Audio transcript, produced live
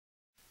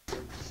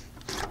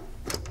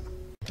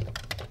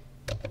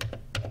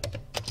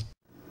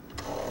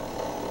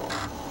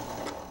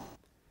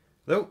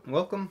Hello,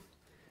 welcome.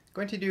 I'm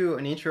going to do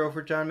an intro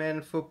for John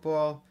Madden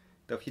Football.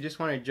 Though if you just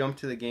want to jump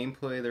to the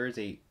gameplay, there is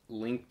a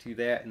link to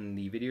that in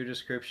the video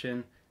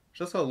description.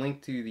 There's also a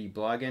link to the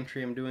blog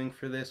entry I'm doing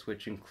for this,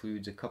 which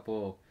includes a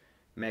couple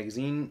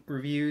magazine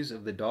reviews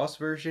of the DOS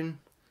version.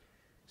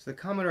 So the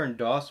Commodore and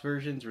DOS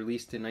versions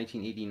released in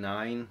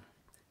 1989.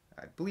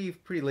 I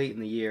believe pretty late in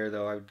the year,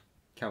 though I would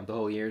count the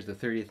whole year as the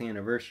 30th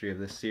anniversary of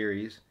this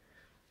series.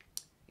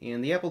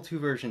 And the Apple II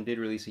version did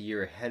release a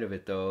year ahead of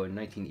it, though, in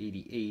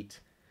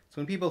 1988. So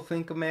when people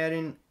think of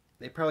Madden,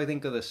 they probably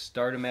think of the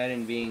start of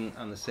Madden being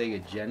on the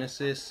Sega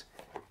Genesis.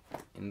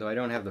 And though I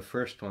don't have the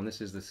first one,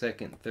 this is the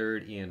second,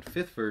 third, and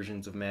fifth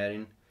versions of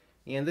Madden.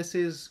 And this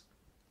is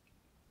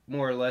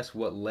more or less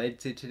what led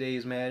to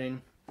today's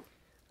Madden.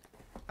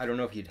 I don't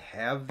know if you'd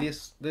have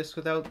this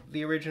without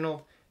the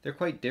original. They're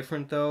quite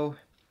different, though.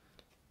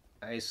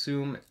 I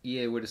assume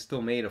EA would have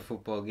still made a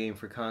football game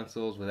for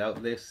consoles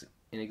without this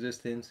in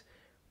existence.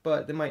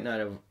 But they might not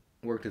have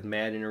worked with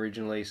Madden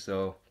originally,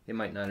 so it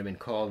might not have been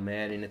called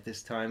Madden at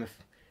this time if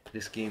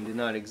this game did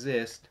not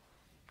exist.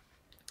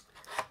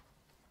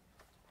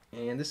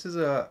 And this is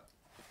a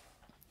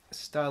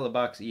style of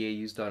box EA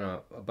used on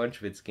a bunch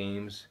of its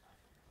games.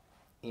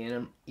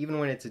 And even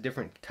when it's a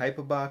different type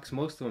of box,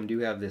 most of them do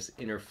have this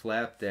inner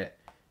flap that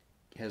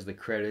has the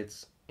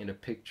credits and a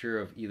picture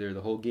of either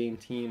the whole game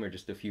team or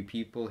just a few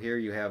people. Here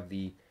you have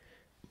the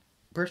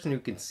person who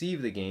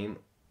conceived the game,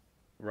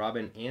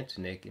 Robin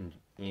Antonick,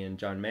 and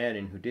John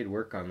Madden, who did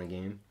work on the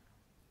game.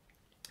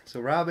 So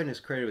Robin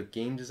is credited with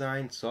game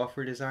design,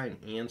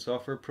 and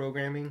software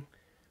programming.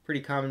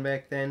 Pretty common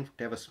back then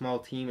to have a small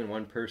team and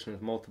one person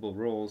with multiple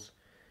roles.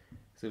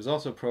 So it was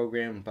also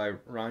programmed by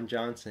Ron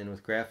Johnson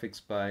with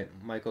graphics by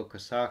Michael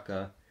Kosaka.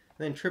 And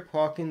then Trip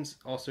Hawkins,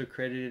 also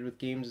credited with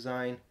game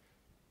design.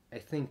 I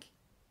think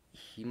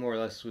he more or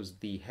less was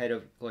the head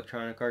of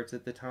Electronic Arts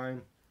at the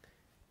time.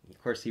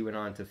 Of course, he went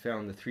on to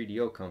found the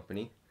 3DO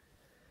company.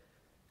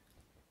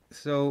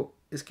 So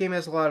this game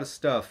has a lot of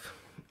stuff.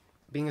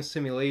 Being a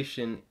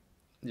simulation,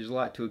 there's a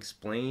lot to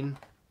explain.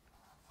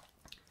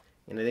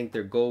 And I think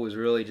their goal was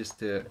really just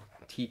to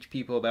teach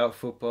people about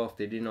football if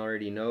they didn't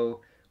already know,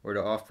 or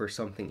to offer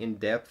something in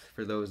depth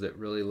for those that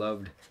really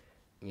loved,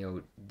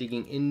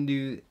 digging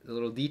into the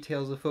little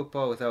details of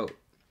football without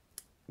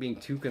being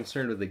too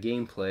concerned with the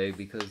gameplay,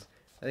 because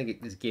I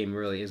think this game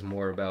really is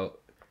more about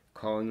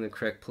calling the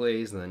correct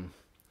plays than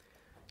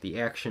the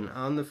action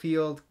on the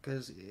field,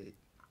 because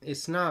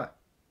it's not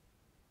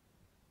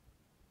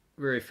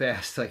very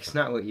fast. Like, it's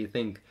not what you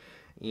think.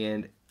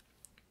 And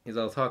as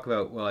I'll talk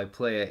about while I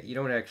play it, you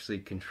don't actually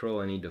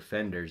control any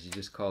defenders. You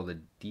just call the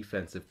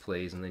defensive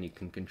plays, and then you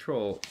can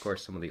control, of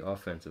course, some of the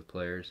offensive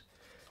players.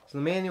 So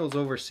the manual's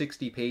over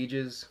 60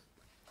 pages.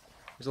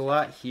 There's a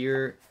lot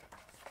here.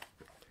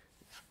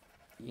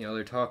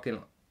 They're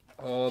talking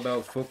all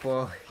about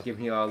football,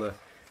 giving you all the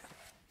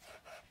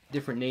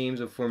different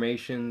names of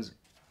formations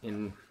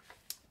and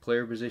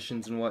player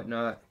positions and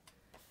whatnot,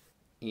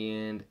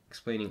 and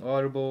explaining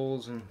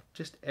audibles and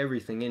just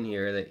everything in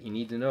here that you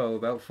need to know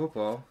about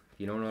football if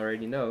you don't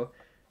already know.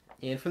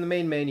 And from the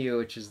main menu,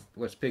 which is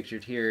what's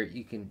pictured here,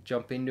 you can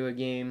jump into a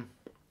game.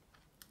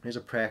 There's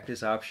a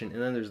practice option,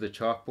 and then there's the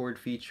chalkboard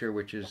feature,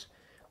 which is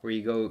where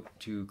you go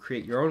to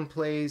create your own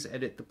plays,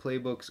 edit the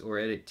playbooks, or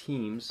edit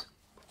teams.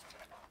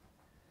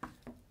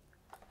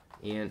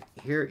 And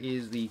here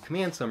is the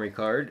command summary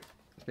card.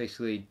 It's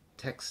basically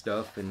text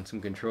stuff and some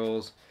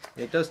controls.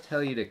 And it does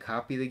tell you to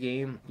copy the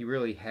game. You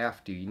really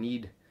have to. You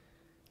need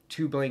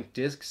 2 blank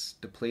discs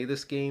to play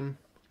this game.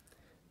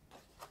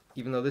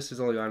 Even though this is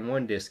only on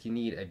one disc, you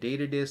need a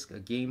data disc, a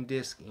game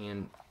disc,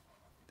 and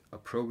a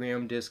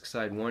program disc,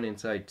 side 1 and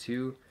side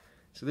 2.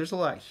 So there's a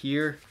lot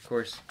here. Of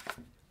course,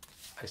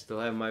 I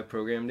still have my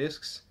program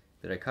discs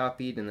that I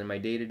copied, and then my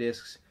data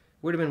discs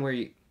would have been where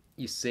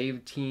you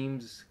save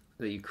teams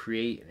that you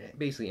create,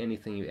 basically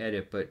anything you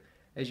edit. But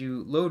as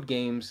you load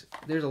games,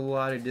 there's a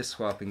lot of disc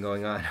swapping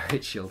going on,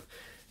 which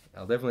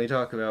I'll definitely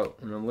talk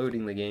about when I'm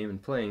loading the game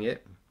and playing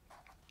it.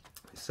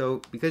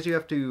 So because you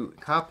have to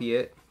copy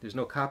it, there's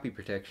no copy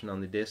protection on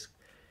the disc.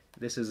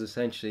 This is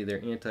essentially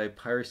their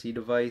anti-piracy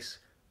device.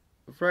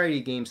 A variety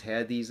of games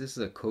had these. This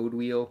is a code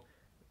wheel.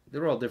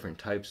 They're all different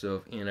types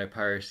of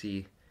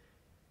anti-piracy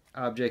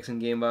objects in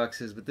game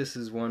boxes, but this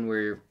is one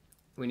where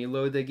when you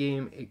load the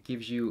game, it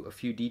gives you a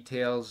few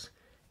details.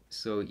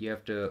 So you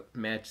have to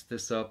match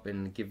this up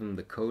and give them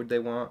the code they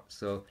want.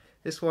 So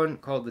this one,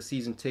 called the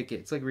season ticket,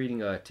 it's like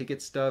reading a ticket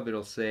stub.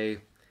 It'll say,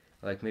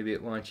 like, maybe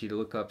it wants you to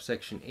look up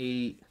section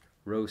 8,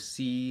 row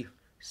C,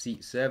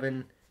 seat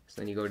 7.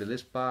 So then you go to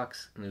this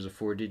box, and there's a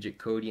 4-digit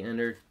code you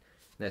enter.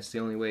 That's the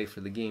only way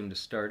for the game to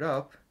start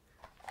up.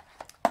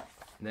 And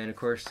then, of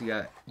course, you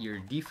got your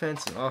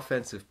defense and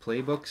offensive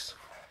playbooks.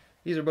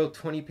 These are both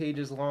 20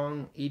 pages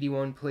long,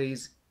 81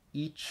 plays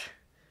each.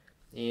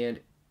 And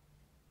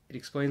it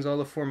explains all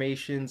the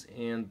formations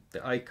and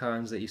the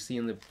icons that you see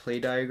in the play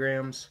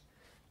diagrams.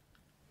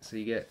 So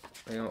you get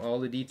all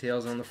the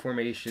details on the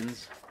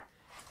formations.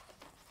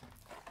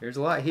 There's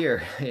a lot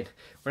here.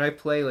 When I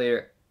play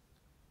later,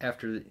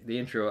 after the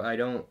intro, I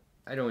don't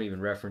I don't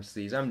even reference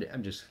these. I'm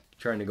just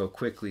trying to go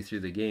quickly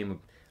through the game.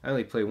 I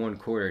only play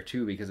 1/4 or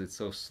 2 because it's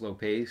so slow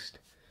paced.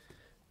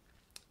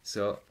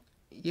 So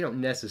you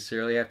don't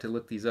necessarily have to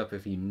look these up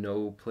if you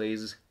know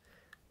plays,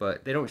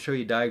 but they don't show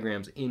you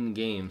diagrams in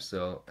game,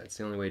 so that's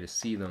the only way to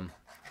see them.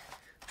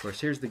 Of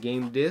course, here's the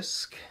game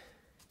disc.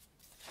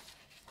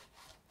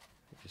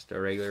 Just a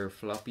regular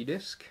floppy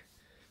disk.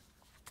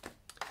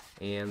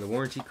 And the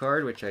warranty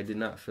card, which I did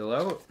not fill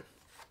out,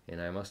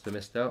 and I must have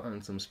missed out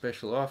on some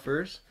special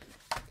offers.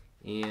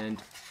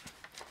 And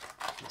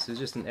this is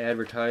just an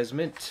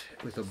advertisement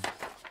with a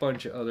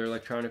bunch of other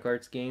Electronic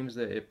Arts games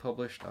that it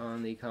published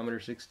on the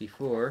Commodore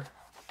 64.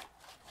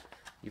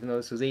 Even though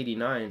this was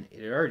 '89,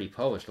 it had already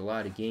published a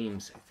lot of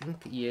games. I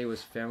think EA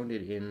was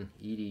founded in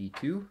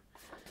 '82,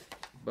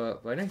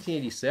 but by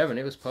 1987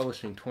 it was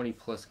publishing 20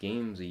 plus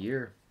games a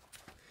year.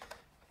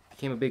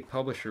 Became a big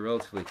publisher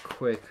relatively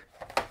quick.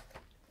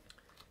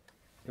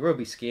 There will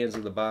be scans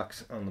of the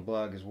box on the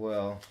blog as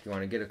well if you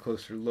want to get a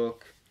closer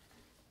look.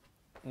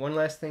 One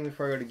last thing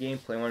before I go to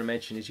gameplay I want to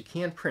mention is you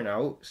can print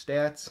out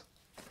stats.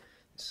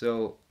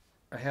 So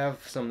I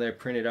have some that I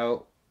printed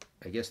out,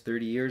 I guess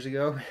 30 years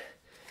ago.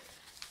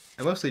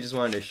 I mostly just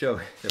wanted to show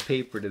the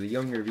paper to the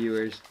younger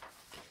viewers.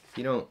 If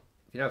you're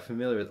not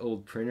familiar with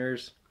old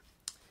printers,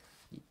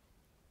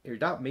 your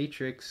dot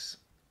matrix,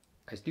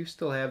 I do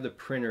still have the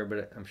printer,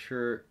 but I'm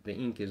sure the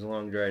ink is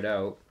long dried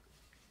out.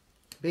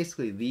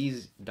 Basically,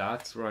 these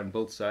dots were on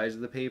both sides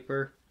of the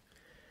paper.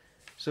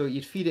 So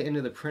you'd feed it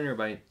into the printer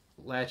by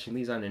latching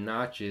these onto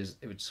notches.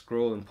 It would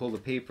scroll and pull the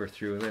paper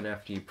through, and then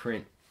after you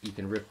print, you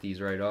can rip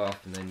these right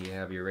off, and then you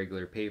have your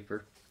regular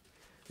paper.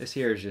 This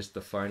here is just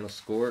the final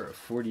score of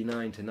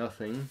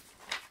 49-0.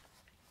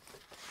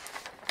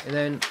 And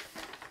then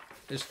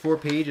there's 4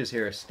 pages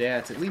here of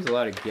stats. It leaves a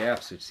lot of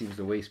gaps, which seems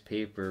to waste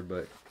paper,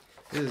 but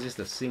this is just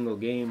a single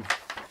game.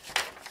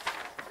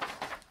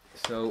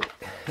 So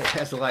it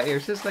has a lot here.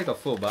 It's just like a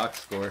full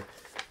box score.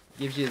 It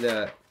gives you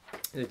the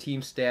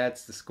team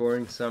stats, the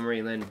scoring summary,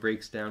 and then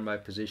breaks down by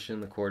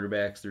position, the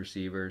quarterbacks, the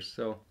receivers.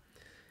 So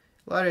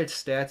a lot of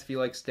stats. If you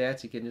like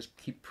stats, you can just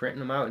keep printing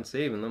them out and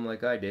saving them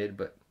like I did,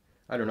 but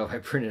I don't know if I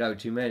printed out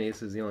too many.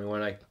 This is the only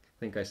one I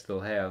think I still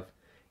have.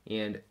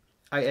 And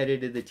I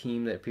edited the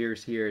team that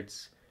appears here.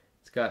 It's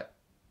got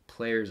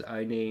players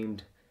I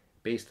named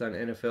based on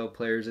NFL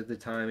players at the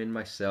time and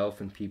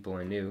myself and people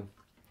I knew.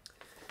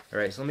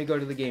 Alright, so let me go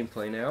to the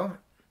gameplay now.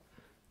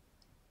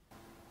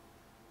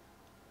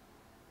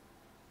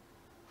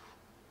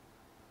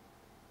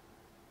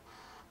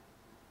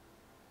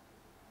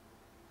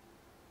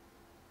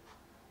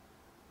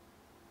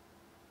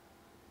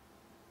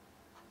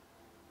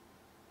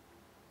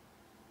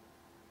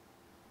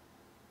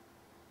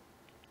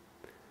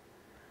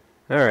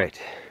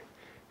 Alright,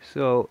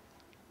 so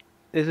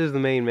this is the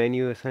main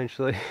menu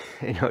essentially.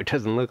 I know it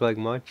doesn't look like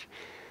much.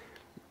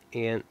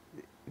 And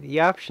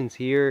the options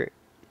here,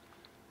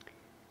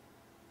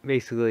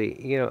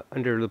 basically,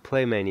 under the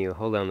play menu,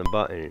 hold down the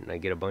button and I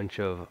get a bunch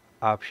of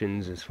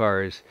options as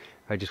far as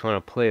if I just want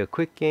to play a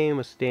quick game,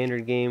 a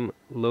standard game,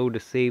 load a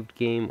saved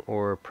game,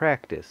 or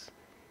practice.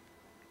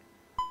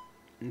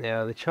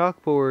 Now the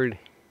chalkboard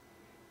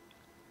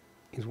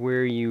is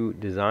where you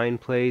design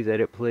plays,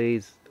 edit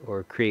plays,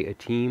 or create a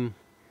team.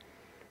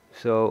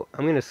 So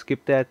I'm going to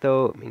skip that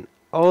though. I mean,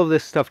 all of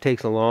this stuff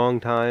takes a long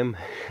time.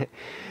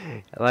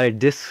 A lot of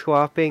disk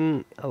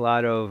swapping, a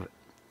lot of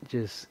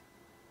just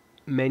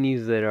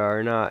menus that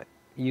are not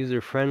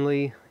user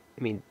friendly.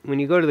 I mean, when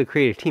you go to the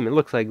create a team, it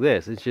looks like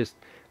this. It's just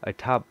a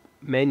top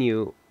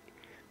menu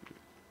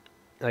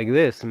like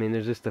this. I mean,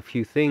 there's just a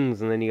few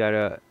things, and then you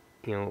gotta,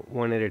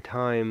 one at a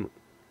time,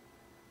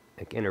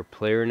 like enter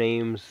player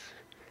names.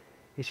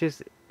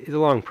 It's a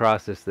long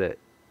process that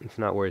it's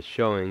not worth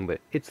showing, but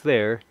it's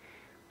there.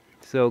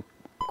 So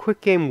quick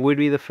game would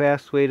be the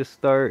fast way to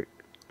start,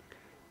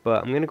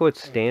 but I'm going to go with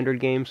standard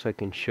game so I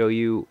can show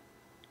you,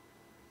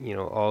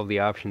 all the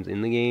options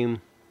in the game.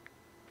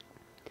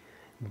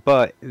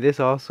 But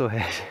this also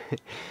has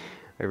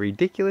a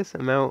ridiculous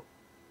amount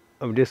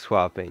of disk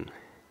swapping.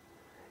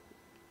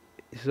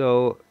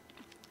 So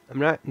I'm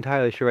not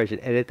entirely sure I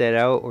should edit that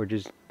out or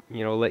just,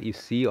 let you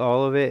see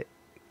all of it.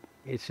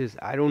 It's just,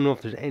 I don't know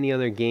if there's any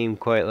other game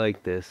quite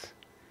like this.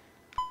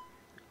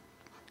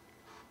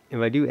 If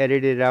I do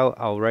edit it out,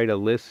 I'll write a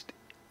list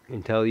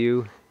and tell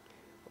you,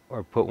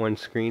 or put one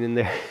screen in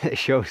there that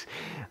shows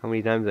how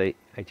many times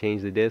I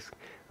changed the disc.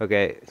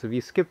 Okay, so if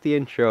you skip the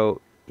intro,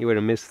 you would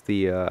have missed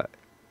the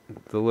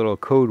little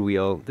code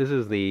wheel. This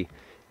is the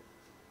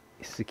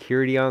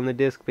security on the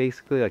disc,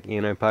 basically, like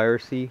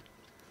anti-piracy.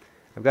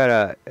 I've got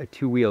a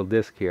 2-wheel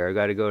disc here. I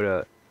got to go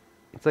to,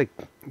 it's like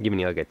giving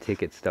you like a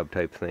ticket stub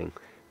type thing.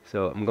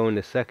 So I'm going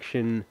to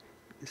section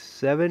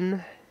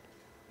 7.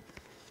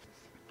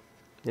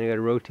 Then I got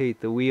to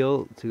rotate the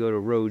wheel to go to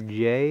row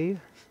J.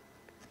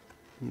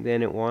 And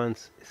then it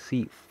wants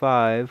seat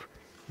 5.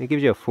 It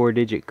gives you a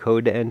 4-digit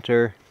code to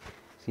enter.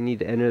 So you need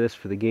to enter this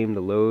for the game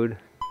to load.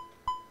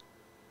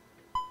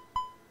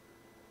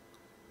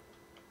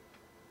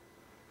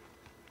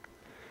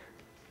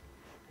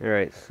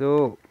 Alright,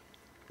 so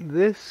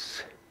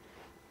this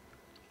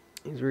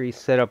is where you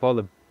set up all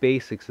the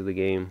basics of the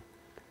game.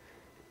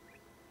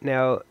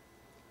 Now,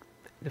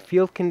 the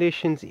field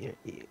conditions,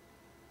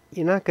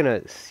 you're not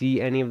going to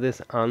see any of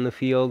this on the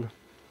field.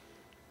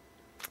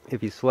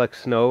 If you select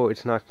snow,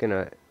 it's not going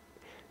to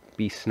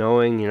be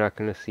snowing. You're not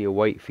going to see a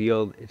white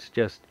field. It's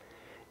just,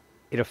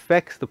 it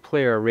affects the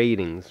player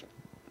ratings,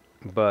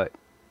 but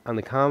on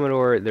the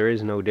Commodore, there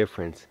is no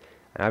difference.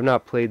 And I've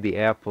not played the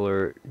Apple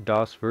or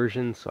DOS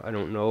version, so I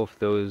don't know if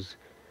those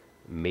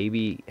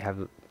maybe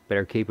have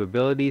better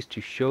capabilities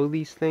to show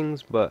these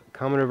things, but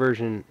Commodore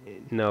version,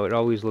 no, it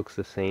always looks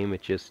the same.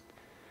 It just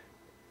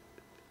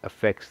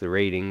affects the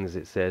ratings,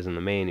 it says in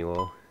the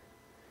manual.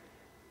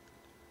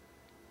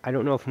 I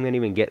don't know if I'm going to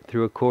even get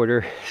through a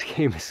quarter. This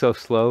game is so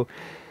slow,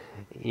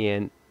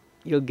 and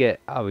you'll get,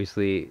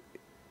 obviously,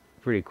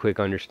 pretty quick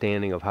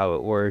understanding of how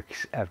it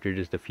works after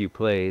just a few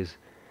plays.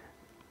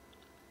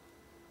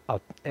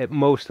 At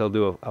most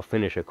I'll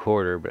finish a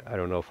quarter, but I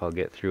don't know if I'll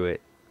get through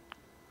it.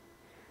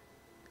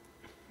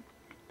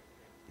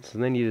 So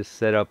then you just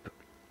set up,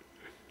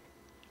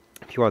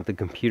 if you want the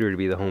computer to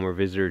be the home or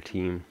visitor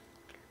team,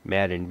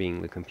 Madden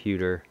being the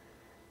computer,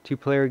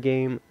 2-player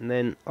game, and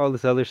then all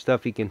this other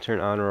stuff you can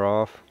turn on or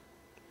off.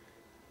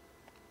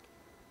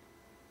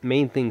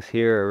 Main things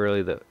here are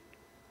really the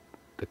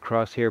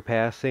crosshair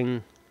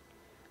passing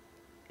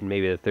and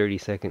maybe the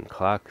 30-second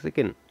clock, because it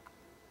can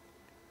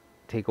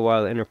take a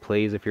while to enter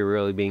plays if you're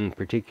really being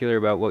particular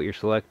about what you're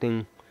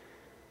selecting.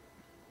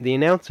 The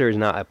announcer is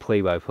not a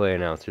play-by-play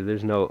announcer.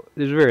 There's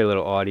very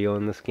little audio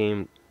in this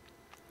game.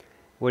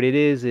 What it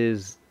is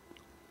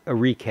a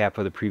recap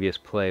of the previous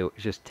play.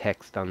 It's just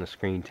text on the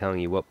screen telling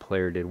you what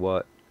player did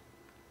what.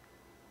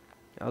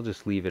 I'll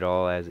just leave it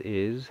all as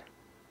is.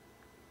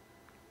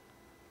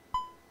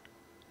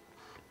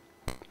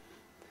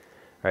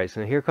 Alright,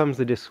 so here comes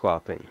the disk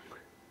swapping.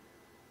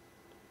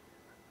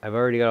 I've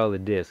already got all the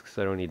disks,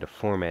 so I don't need to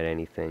format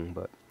anything,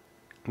 but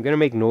I'm going to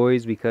make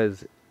noise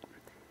because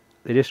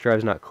the disk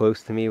drive's not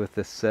close to me with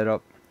this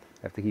setup.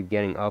 I have to keep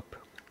getting up.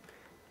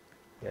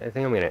 Yeah, I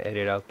think I'm going to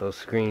edit out those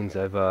screens.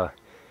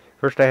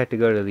 First I had to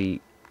go to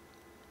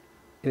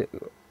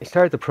I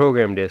started the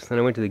program disk, then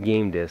I went to the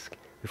game disk.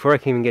 Before I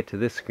can even get to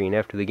this screen,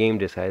 after the game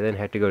disk, I then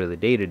had to go to the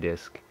data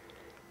disk.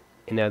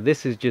 And now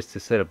this is just to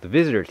set up the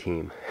visitor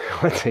team.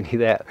 Once I do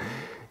that, I'm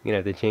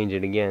going to have to change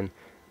it again.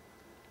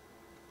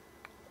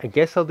 I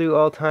guess I'll do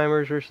all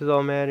timers versus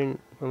all Madden.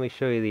 Let me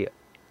show you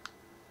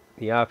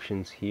the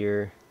options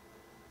here.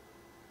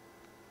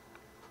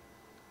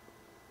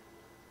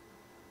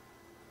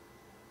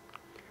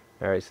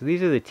 Alright, so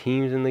these are the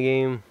teams in the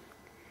game.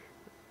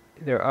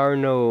 There are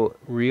no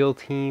real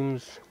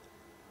teams.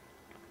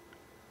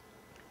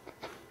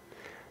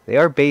 They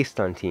are based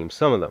on teams,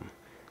 some of them.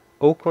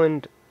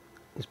 Oakland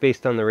is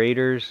based on the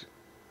Raiders.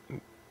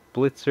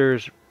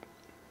 Blitzers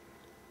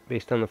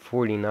based on the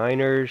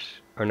 49ers.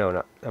 Or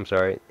no, I'm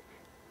sorry.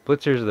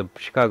 Blitzers are the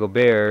Chicago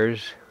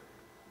Bears.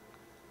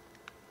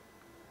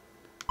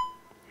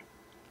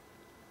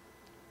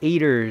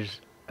 Aiders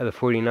are the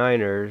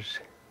 49ers.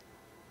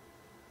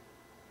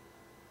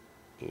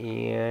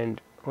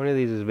 And one of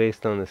these is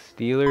based on the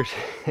Steelers.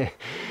 I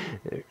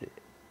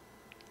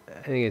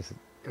think it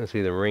must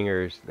be the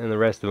Ringers. And the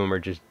rest of them are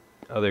just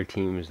other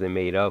teams they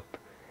made up.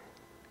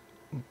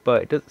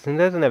 But since it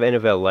doesn't have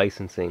NFL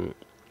licensing,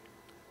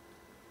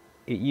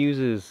 it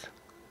uses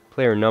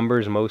player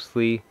numbers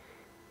mostly.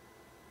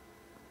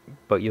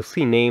 But you'll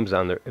see names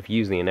on if you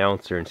use the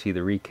announcer and see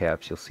the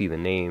recaps, you'll see the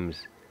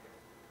names.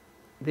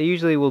 They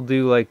usually will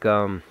do like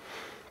a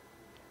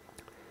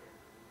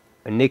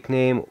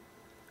nickname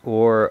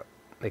or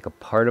like a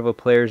part of a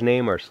player's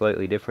name or a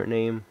slightly different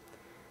name.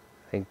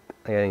 I think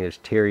there's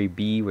Terry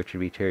B, which would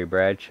be Terry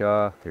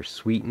Bradshaw. There's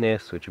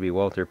Sweetness, which would be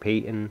Walter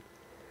Payton.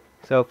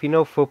 So if you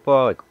know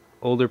football, like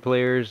older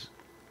players,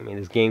 I mean,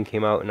 this game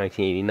came out in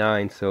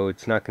 1989, so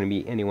it's not going to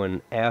be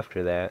anyone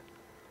after that.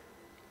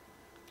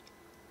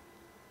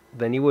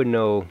 Then you would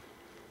know,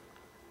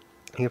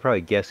 you can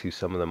probably guess who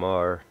some of them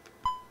are.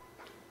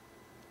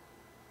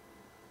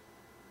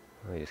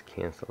 Let me just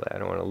cancel that. I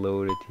don't want to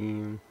load a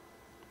team.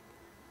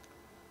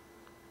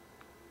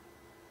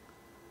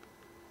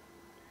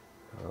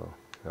 Oh,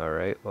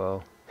 alright,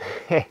 well.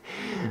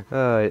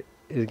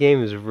 This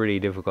game is pretty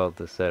difficult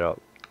to set up.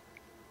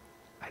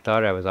 I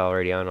thought I was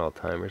already on all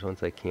timers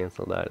once I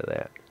canceled out of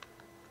that.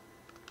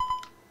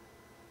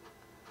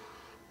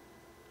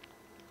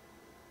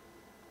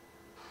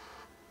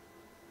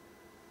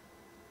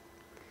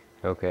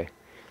 Okay,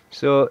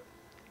 so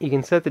you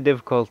can set the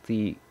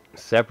difficulty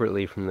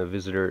separately from the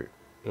visitor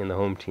and the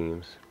home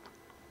teams.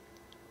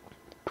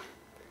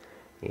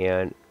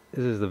 And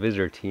this is the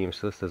visitor team,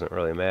 so this doesn't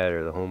really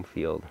matter, the home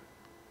field.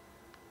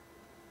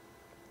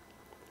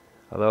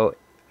 Although,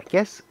 I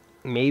guess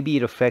maybe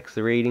it affects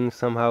the ratings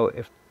somehow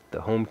if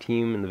the home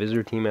team and the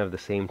visitor team have the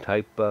same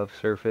type of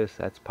surface.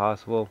 That's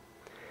possible.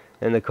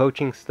 And the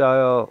coaching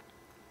style,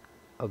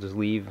 I'll just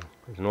leave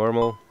as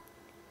normal.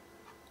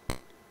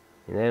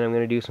 And then I'm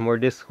going to do some more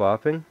disk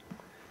swapping.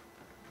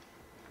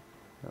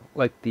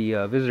 Like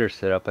the visitor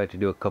setup, I had to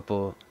do a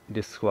couple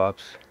disk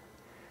swaps.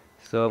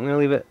 So I'm going to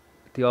leave it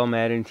the all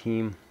Madden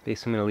team.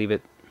 Basically, I'm going to leave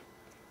it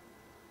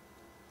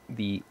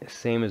the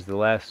same as the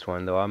last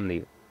one, though I'm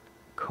the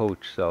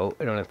coach, so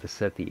I don't have to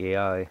set the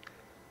AI.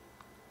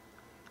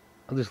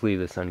 I'll just leave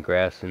this on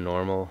grass and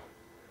normal.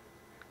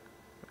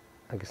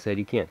 Like I said,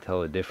 you can't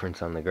tell the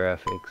difference on the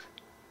graphics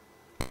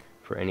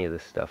for any of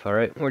this stuff.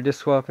 Alright, we're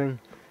disc swapping.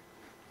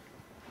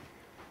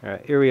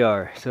 Alright, here we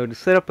are. So to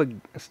set up a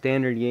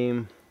standard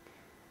game,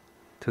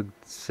 took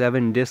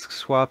 7 disc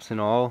swaps in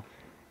all,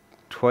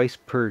 twice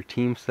per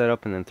team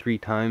setup, and then 3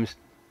 times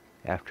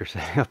after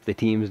setting up the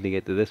teams to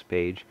get to this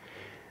page,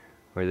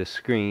 or this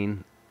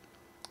screen.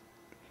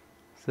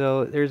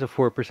 So there's a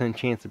 4%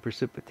 chance of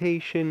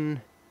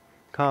precipitation,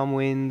 calm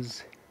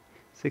winds,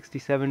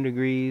 67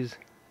 degrees,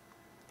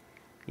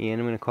 and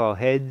I'm going to call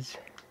heads.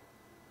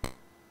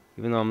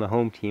 Even though I'm the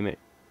home team, it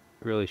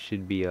really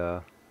should be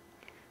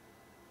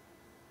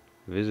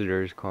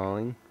visitors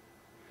calling.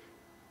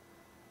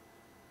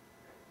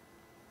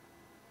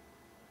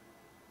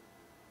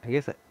 I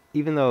guess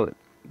even though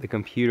the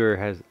computer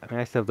has, I mean,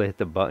 I still have to hit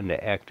the button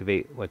to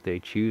activate what they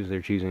choose.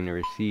 They're choosing to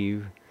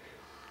receive.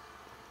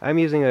 I'm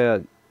using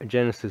a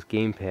Genesis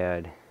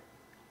gamepad,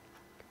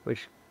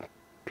 which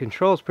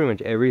controls pretty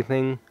much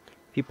everything.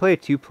 If you play a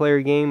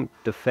 2-player game,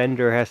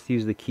 defender has to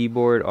use the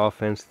keyboard,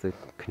 offense the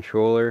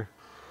controller.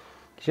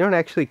 Because you don't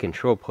actually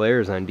control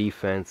players on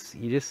defense,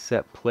 you just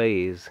set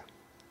plays.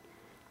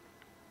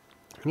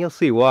 And you'll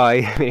see why.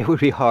 I mean, it would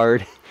be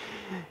hard.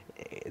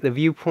 The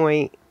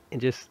viewpoint,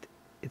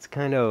 it's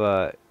kind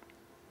of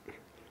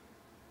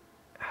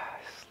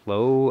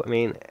slow. I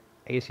mean,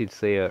 I guess you'd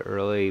say a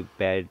really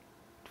bad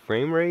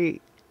frame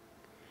rate.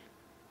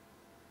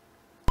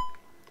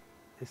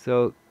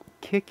 So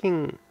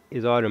kicking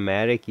is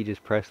automatic. You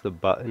just press the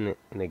button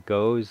and it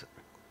goes.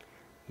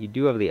 You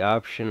do have the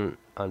option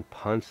on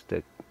punts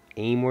to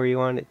aim where you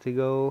want it to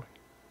go.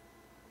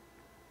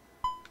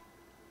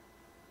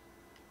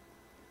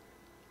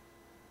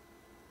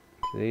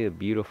 See the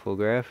beautiful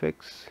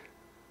graphics.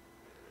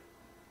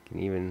 You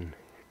can even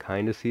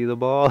kind of see the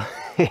ball.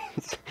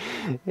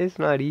 It's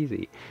not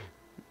easy.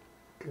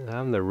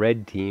 I'm the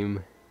red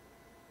team.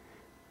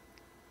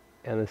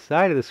 On the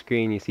side of the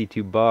screen you see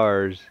 2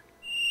 bars.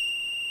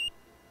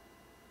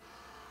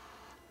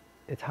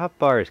 The top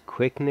bar is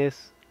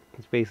quickness.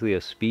 It's basically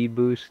a speed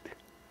boost.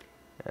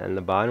 And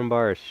the bottom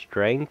bar is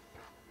strength.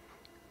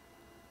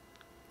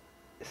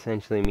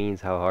 Essentially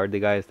means how hard the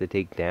guy is to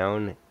take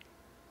down.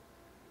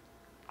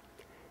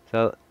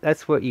 So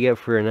that's what you get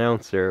for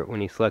announcer.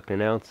 When you select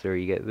announcer,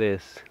 you get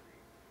this.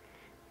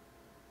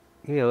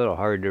 It's a little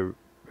hard to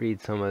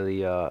read some of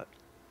the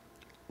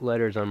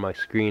letters on my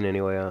screen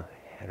anyway. I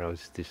don't know,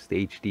 it's just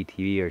the HD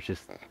TV, or it's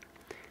just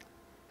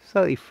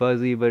slightly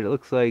fuzzy, but it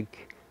looks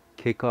like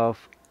Kickoff.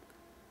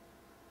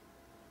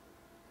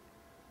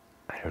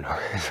 I don't know,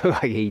 it's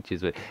like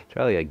H's, but it's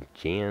probably like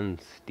Jan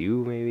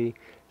Stew maybe.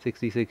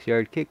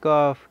 66-yard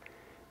kickoff.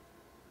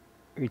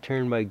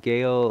 Returned by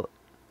Gale.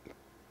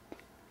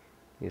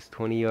 Is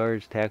 20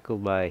 yards,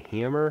 tackled by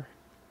Hammer.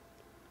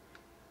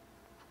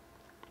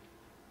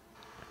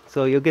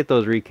 So you'll get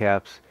those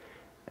recaps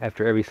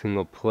after every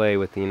single play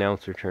with the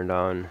announcer turned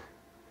on.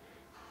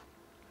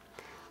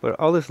 But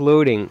all this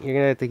loading, you're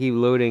going to have to keep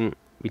loading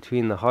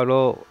between the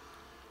huddle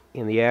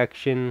and the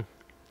action.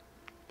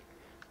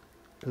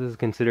 This is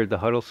considered the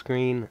huddle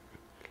screen.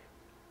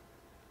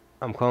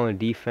 I'm calling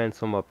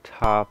defense, I'm up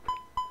top.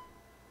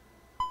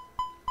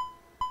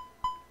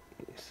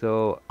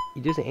 So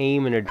you just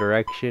aim in a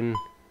direction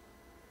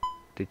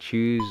to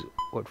choose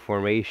what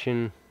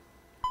formation,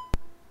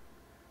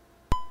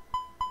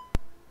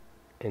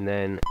 and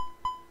then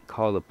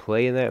call the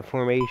play in that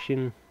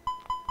formation.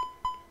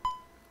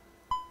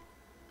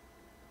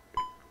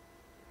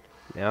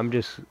 Now I'm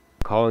just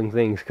calling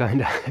things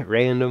kind of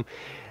random.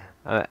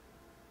 I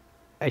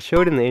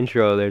showed in the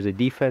intro there's a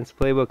defense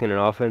playbook and an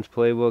offense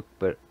playbook,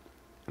 but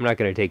I'm not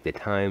going to take the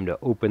time to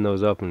open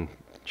those up and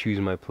choose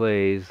my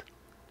plays.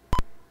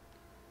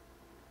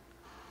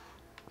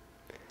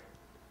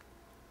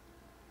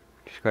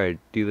 Just try to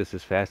do this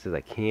as fast as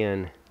I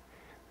can.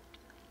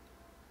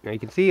 Now you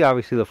can see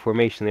obviously the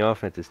formation the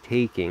offense is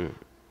taking,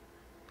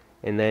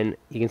 and then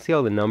you can see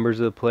all the numbers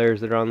of the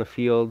players that are on the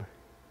field,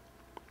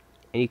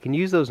 and you can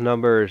use those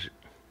numbers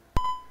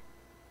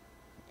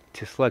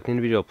to select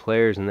individual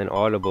players and then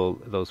audible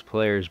those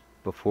players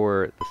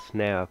before the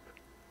snap.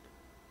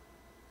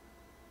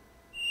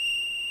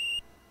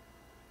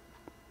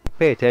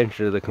 Pay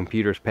attention to the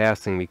computer's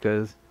passing,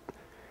 because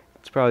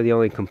it's probably the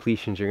only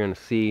completions you're going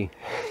to see.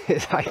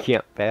 Is I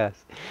can't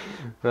pass.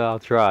 Well, I'll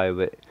try,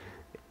 but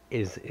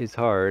it's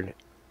hard.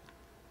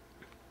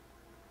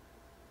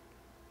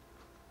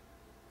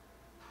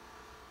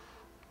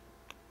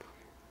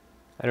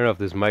 I don't know if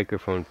this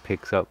microphone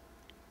picks up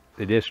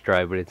the disk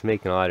drive, but it's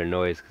making a lot of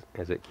noise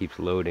as it keeps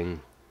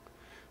loading.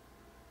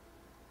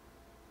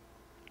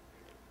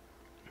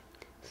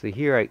 So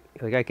here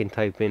I can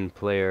type in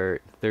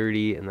player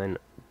 30 and then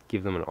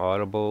give them an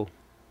audible,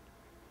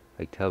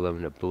 like tell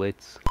them to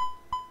blitz.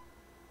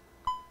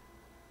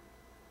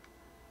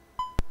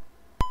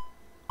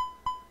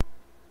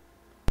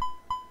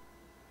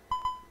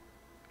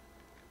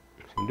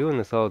 doing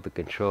this all with the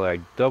controller.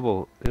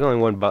 There's only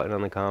one button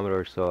on the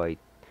Commodore, so I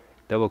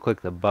double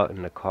click the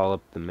button to call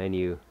up the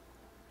menu,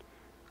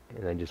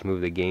 and then just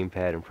move the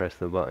gamepad and press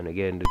the button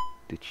again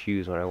to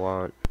choose what I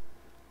want.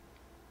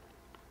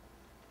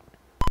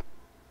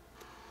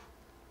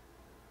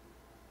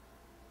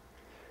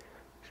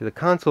 So the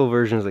console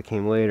versions that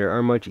came later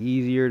are much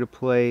easier to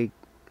play,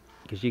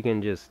 because you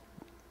can just,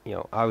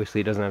 obviously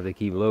it doesn't have to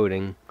keep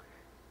loading,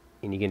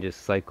 and you can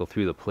just cycle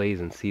through the plays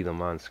and see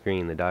them on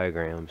screen, the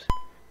diagrams.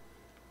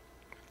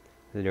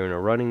 They're doing a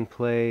running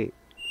play.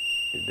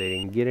 They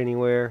didn't get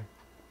anywhere.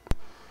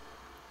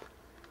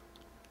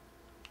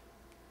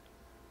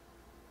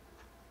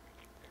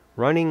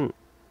 Running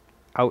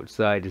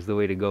outside is the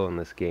way to go in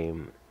this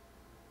game.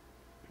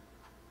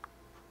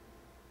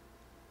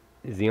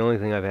 Is the only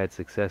thing I've had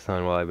success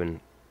on while I've been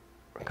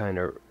kind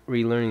of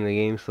relearning the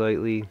game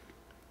slightly.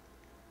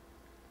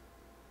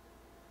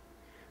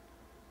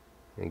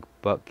 I think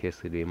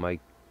Butkus would be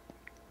Mike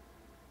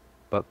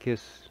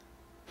Butkus.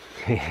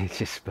 It's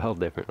just spelled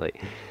differently.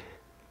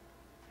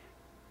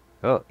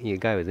 Oh, the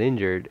guy was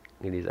injured,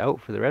 and he's out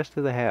for the rest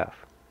of the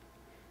half.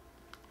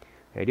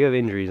 I do have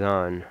injuries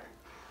on.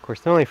 Of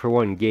course, they're only for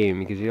one game,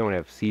 because you don't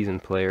have season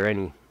play or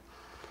any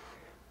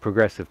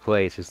progressive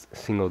play. It's just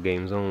single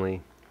games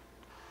only.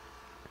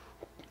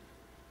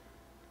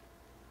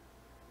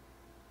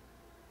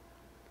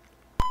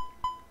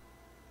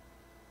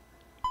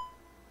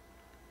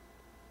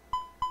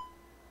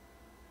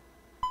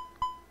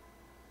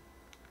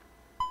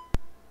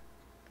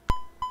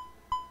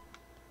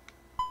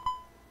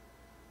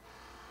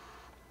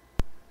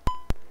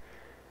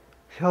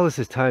 All this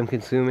is time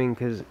consuming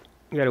because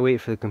you gotta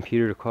wait for the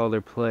computer to call their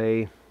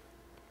play.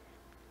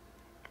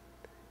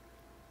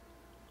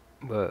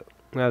 But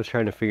when I was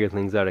trying to figure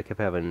things out, I kept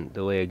having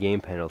delay of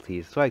game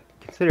penalties. So I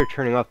considered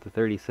turning off the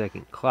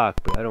 30-second clock,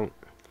 but I don't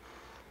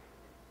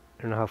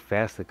know how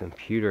fast the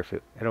computer,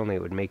 I don't think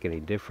it would make any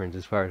difference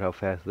as far as how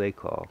fast they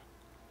call.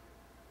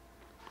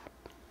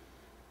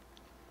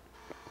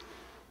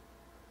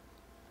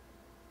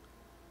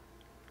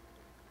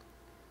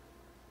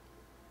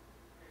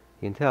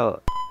 You can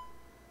tell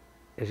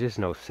there's just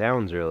no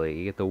sounds really.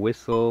 You get the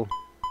whistle,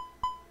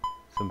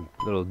 some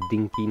little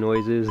dinky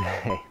noises.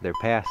 They're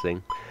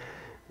passing.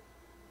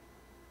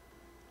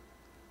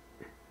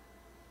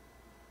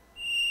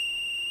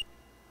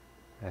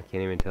 I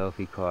can't even tell if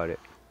he caught it.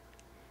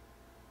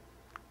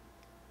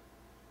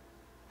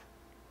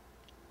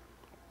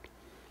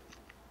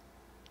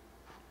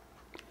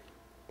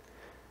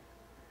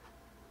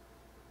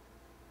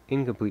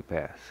 Incomplete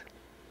pass.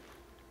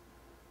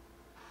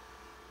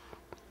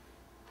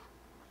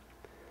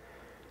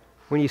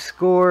 When you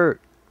score,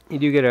 you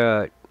do get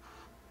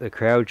the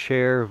crowd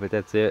share, but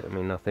that's it. I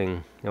mean,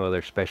 nothing, no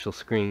other special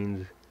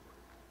screens.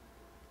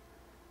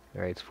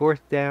 Alright, it's 4th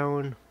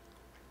down,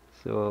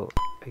 so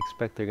I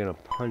expect they're going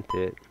to punt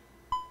it.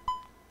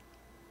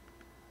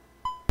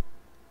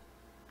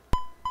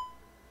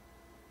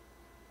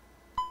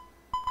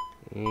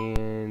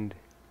 And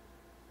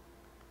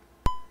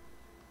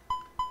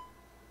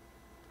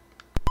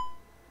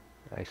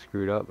I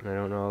screwed up, and I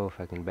don't know if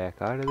I can back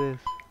out of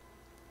this.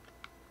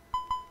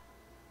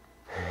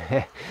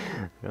 I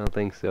don't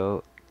think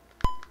so.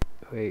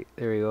 Wait,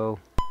 there we go.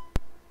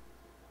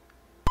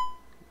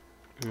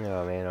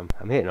 Oh man,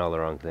 I'm hitting all the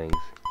wrong things.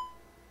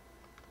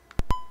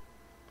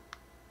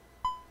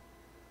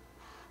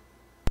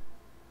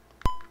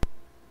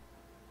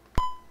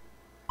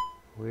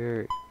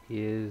 Where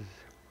is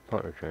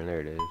punt return?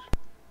 There it is.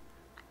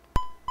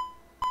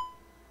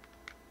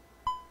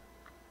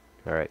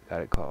 Alright,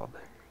 got it called.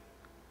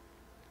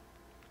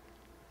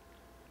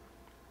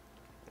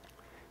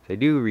 So I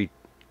do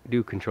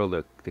control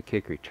the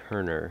kick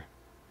returner.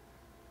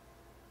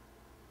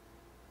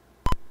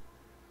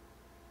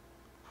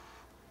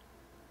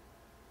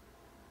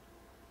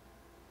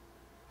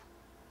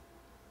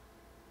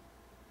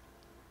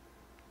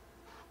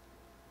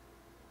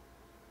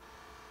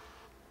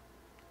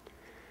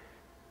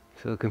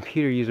 So the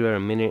computer used about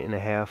 1.5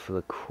 minutes for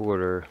the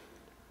quarter.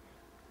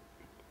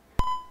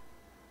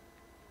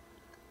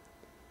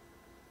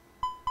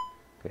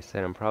 Like I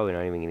said, I'm probably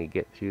not even going to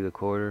get through the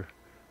quarter.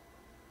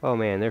 Oh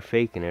man, they're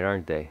faking it,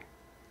 aren't they?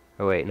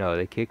 Oh wait, no,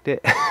 they kicked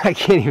it? I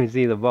can't even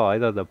see the ball. I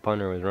thought the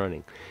punter was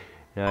running.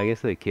 No, I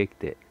guess they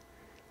kicked it.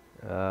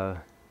 I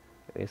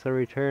guess I'll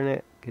return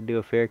it. Could do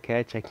a fair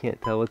catch. I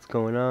can't tell what's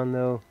going on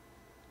though.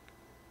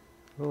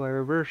 Oh, I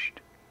reversed.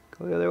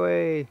 Go the other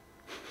way.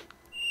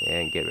 Yeah,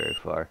 I didn't get very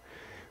far.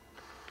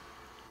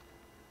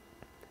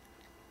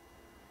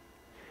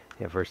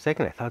 Yeah, for a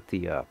second I thought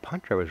the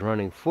punter was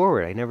running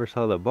forward. I never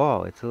saw the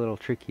ball. It's a little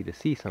tricky to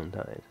see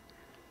sometimes.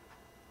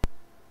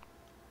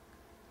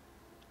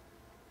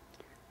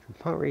 The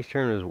punt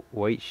return is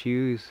White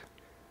Shoes.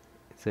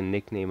 It's a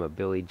nickname of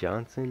Billy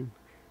Johnson.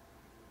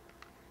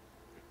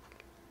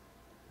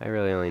 I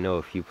really only know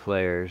a few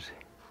players.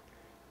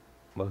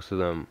 Most of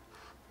them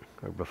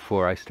are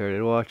before I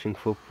started watching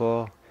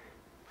football.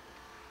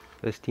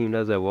 This team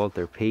does have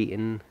Walter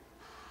Payton,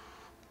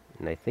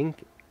 and I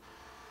think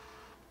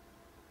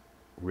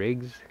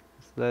Riggs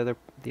is the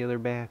other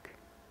back.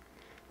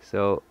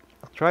 So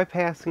I'll try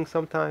passing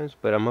sometimes,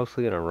 but I'm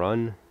mostly gonna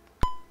run.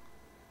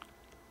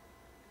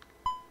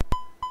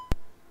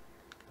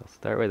 I'll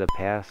start with a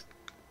pass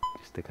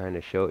just to kind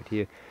of show it to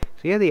you.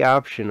 So you have the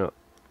option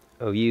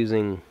of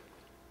using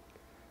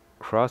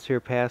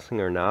crosshair passing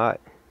or not.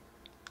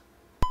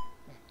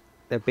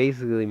 That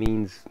basically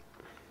means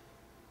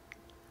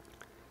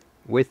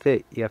with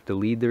it you have to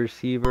lead the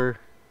receiver.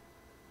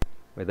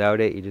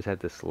 Without it you just have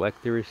to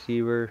select the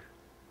receiver.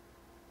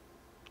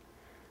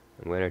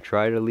 I'm going to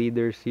try to lead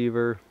the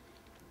receiver,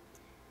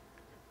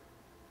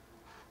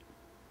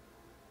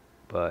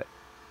 but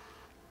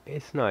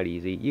it's not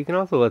easy. You can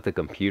also let the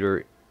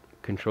computer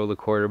control the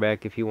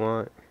quarterback if you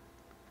want.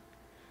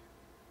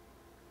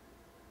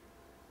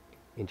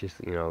 And just,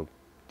 you know,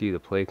 do the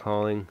play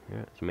calling.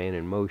 Yeah, it's man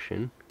in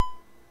motion.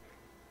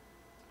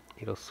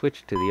 It'll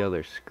switch to the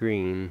other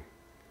screen.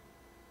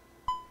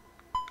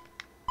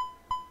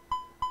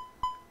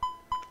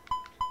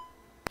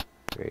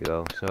 There you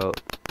go. So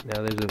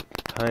now there's a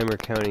timer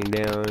counting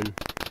down.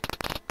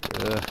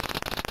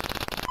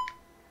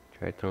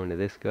 Try throwing to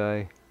this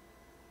guy.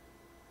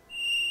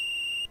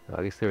 Oh,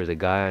 I guess there was a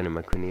guy on him.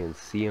 I couldn't even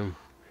see him.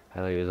 I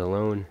thought he was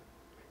alone.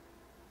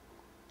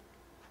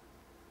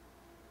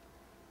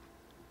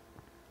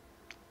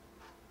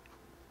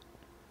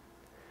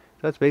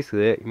 So that's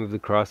basically it. You move the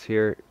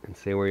crosshair and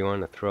say where you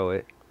want to throw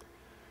it.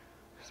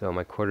 So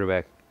my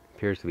quarterback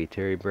appears to be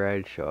Terry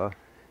Bradshaw.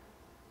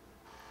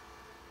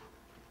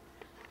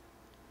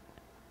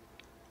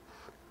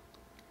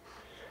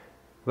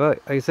 But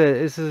like I said,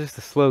 this is just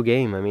a slow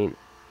game. I mean,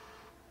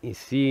 you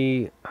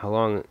see how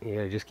long,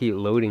 just keep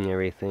loading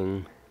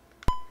everything.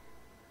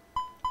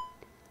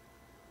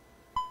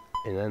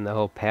 And then the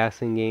whole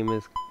passing game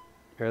is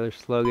rather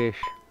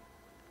sluggish.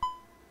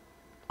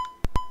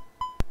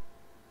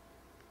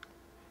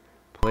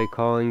 Play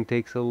calling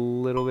takes a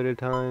little bit of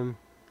time.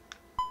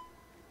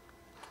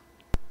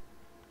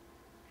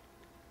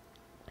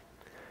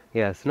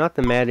 Yeah, it's not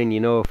the Madden you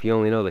know if you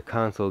only know the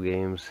console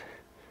games.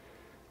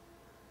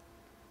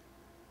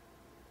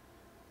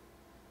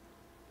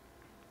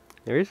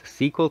 There is a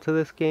sequel to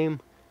this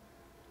game.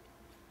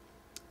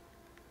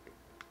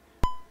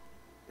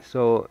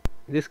 So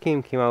this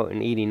game came out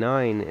in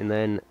 '89, and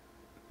then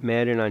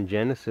Madden on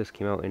Genesis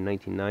came out in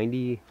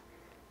 1990,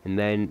 and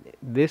then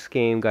this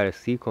game got a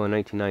sequel in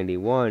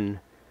 1991.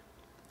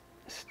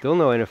 Still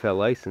no NFL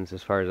license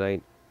as far as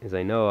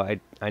I know.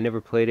 I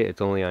never played it.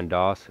 It's only on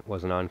DOS. It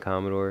wasn't on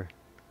Commodore.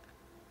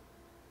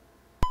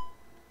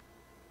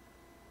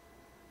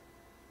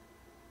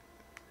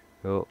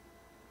 Oh,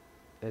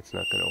 that's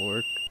not gonna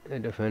work. The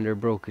defender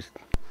broke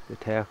the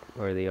tackle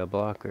or the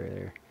blocker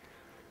there.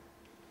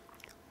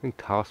 I think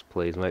toss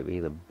plays might be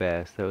the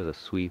best. That was a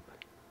sweep.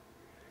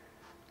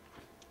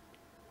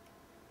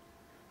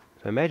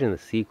 So I imagine the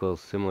sequel is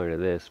similar to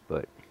this,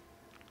 but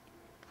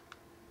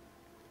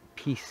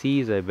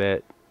PCs, I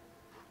bet,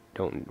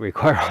 don't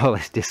require all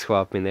this disk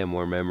swapping. They have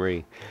more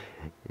memory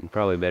and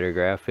probably better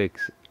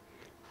graphics.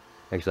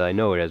 Actually, I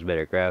know it has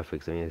better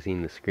graphics. I mean, I've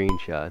seen the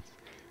screenshots.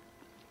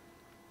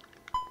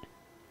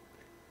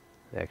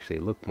 They actually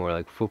look more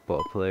like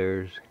football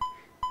players.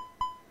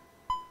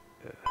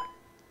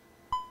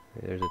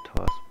 There's a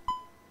toss.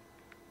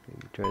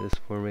 Maybe try this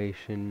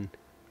formation.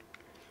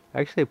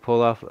 Actually,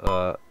 pull off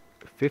a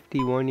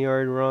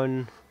 51-yard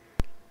run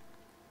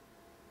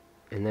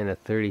and then a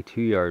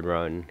 32-yard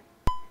run.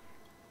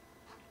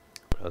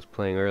 I was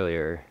playing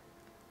earlier.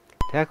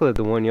 Tackle at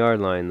the 1-yard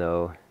line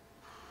though,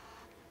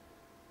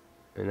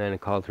 and then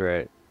it called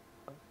for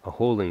a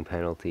holding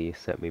penalty,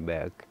 set me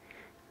back.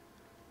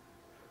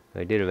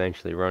 I did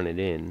eventually run it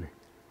in.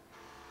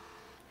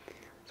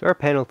 So there are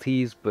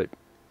penalties, but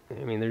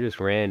I mean they're just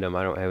random.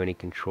 I don't have any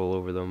control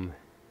over them.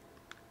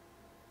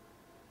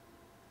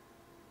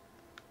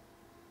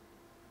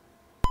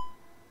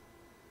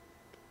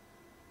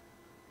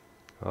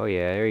 Oh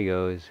yeah, there he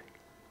goes.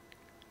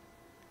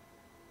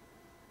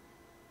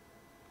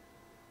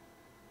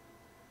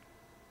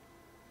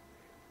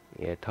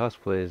 Yeah, toss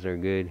plays are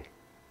good.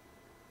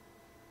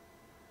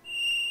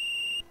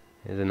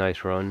 There's a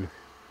nice run.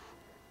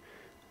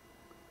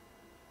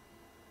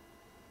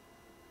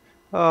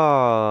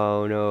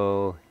 Oh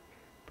no.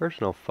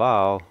 Personal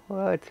foul.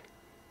 What?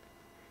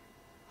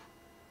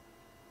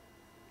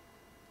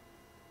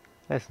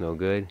 That's no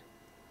good. It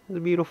was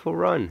a beautiful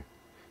run.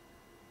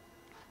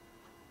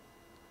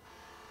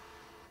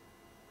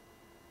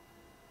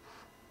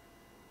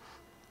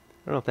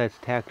 I don't know if that's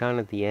tacked on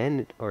at the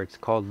end or it's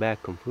called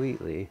back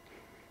completely.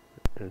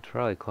 It's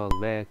probably called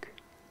back.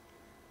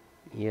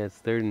 Yeah, it's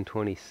 3rd and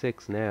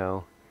 26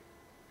 now.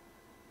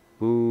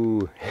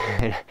 Boo.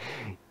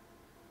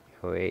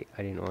 Oh wait,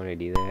 I didn't want to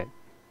do that.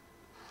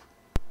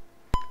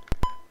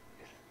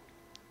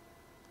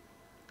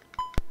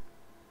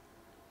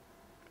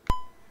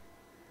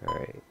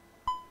 Alright.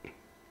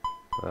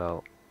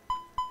 Well.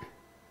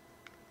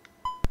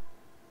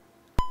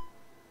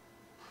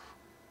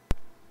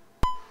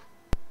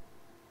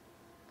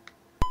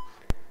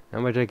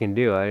 Not much I can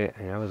do. I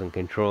wasn't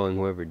controlling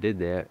whoever did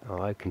that.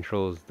 All I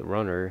control is the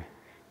runner.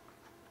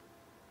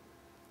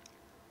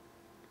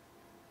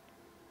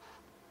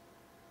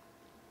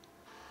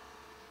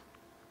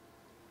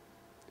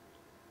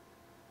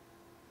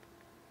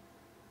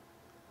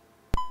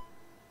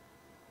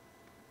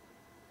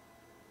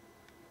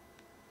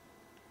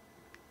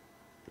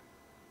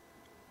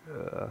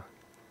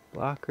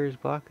 Blockers,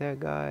 block that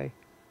guy.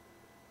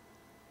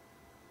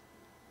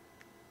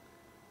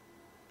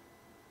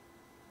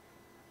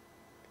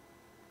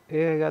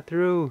 Yeah, I got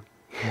through.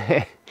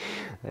 I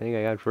think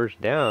I got first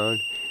down.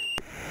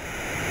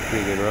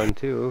 Pretty good run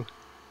too.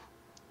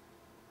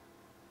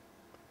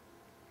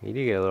 He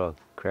did get a little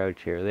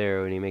crouch here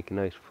there when he make a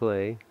nice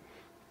play.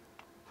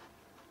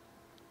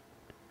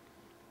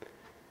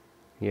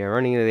 Yeah,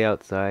 running to the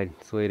outside.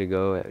 It's the way to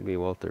go. That would be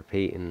Walter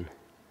Payton.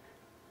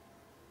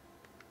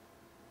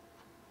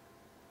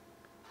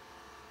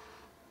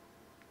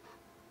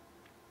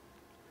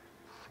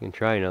 So I can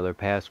try another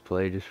pass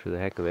play just for the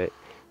heck of it.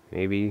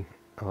 Maybe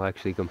I'll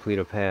actually complete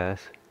a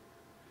pass.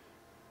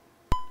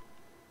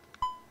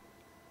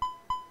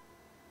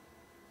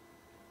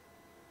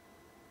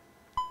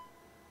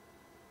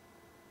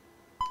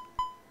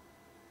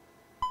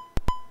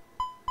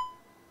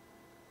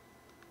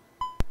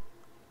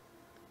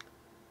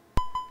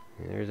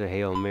 There's a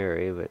Hail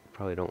Mary, but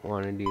probably don't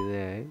want to do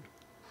that.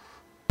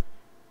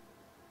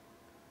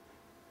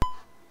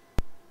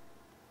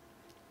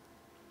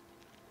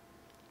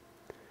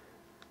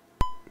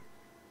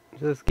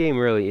 So this game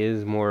really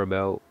is more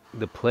about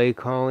the play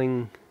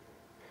calling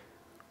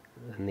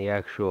than the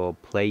actual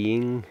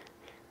playing.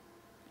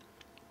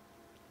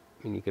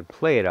 I mean, you could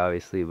play it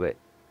obviously, but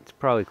it's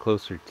probably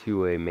closer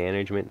to a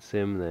management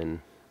sim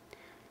than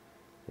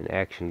an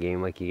action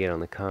game like you get on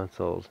the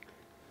consoles.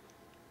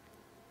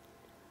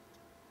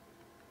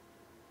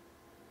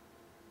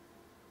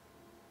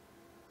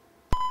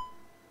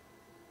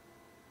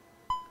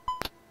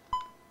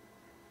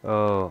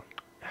 Oh,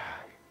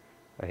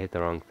 I hit the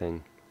wrong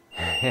thing.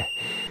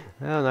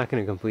 Well, I'm not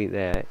going to complete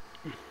that.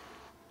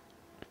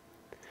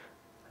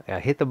 I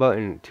hit the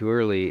button too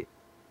early,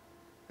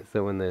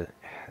 so when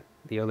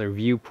the other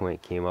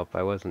viewpoint came up,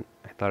 I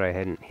thought I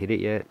hadn't hit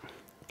it yet.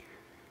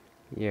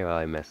 Yeah, well,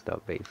 I messed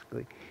up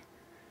basically.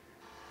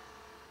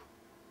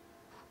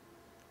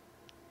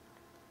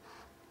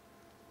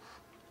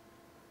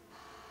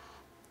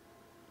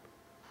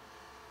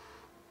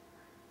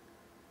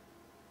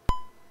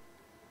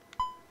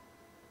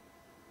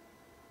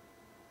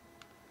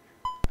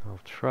 I'll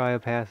try a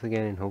pass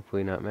again and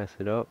hopefully not mess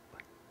it up.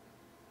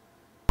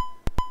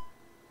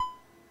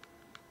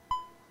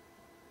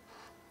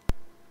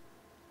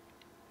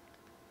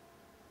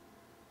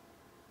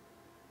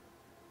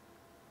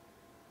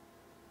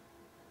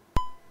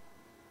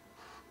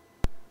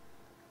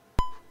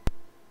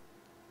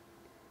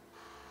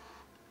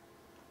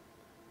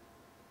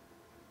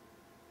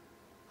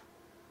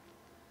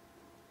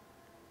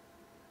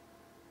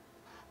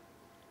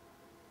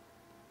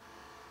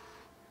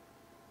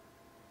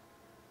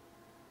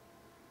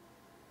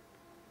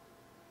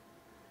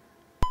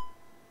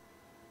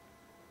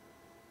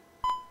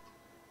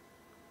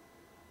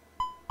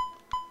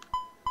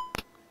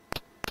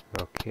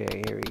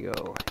 Okay, here we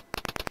go.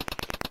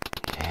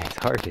 It's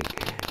hard to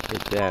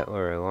get that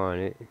where I want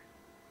it.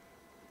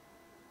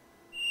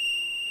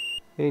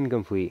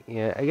 Incomplete.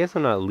 Yeah, I guess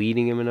I'm not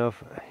leading him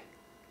enough.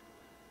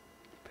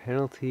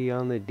 Penalty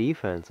on the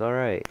defense.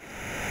 Alright.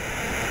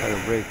 Got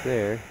a break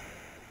there.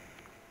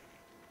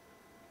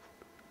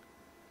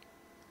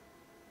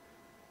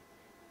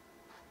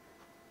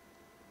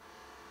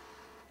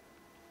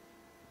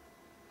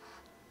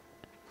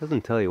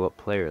 Doesn't tell you what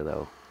player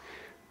though.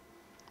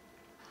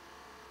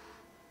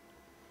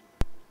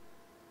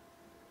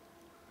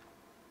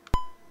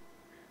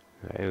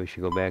 Alright, we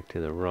should go back to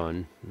the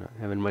run. Not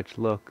having much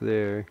luck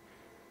there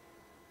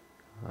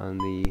on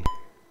the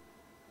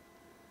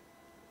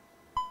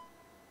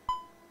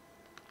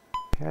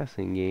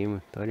passing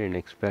game. I didn't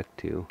expect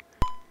to.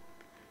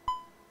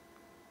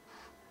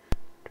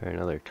 Try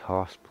another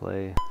toss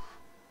play.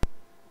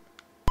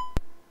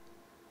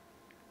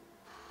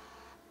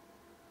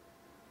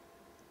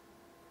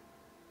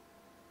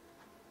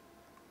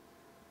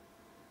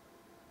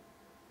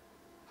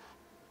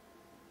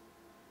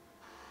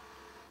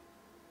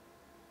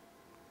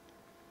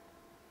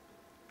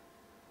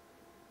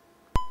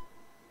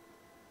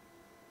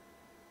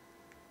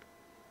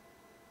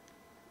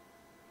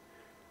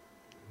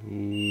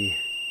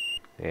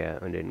 Yeah,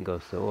 that one didn't go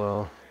so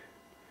well.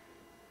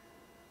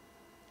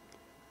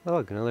 Oh,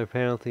 look, another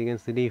penalty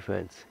against the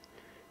defense.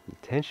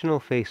 Intentional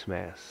face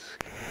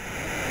mask.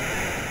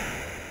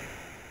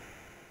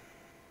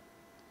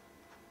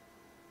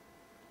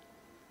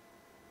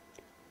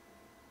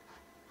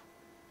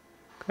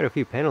 Quite a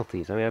few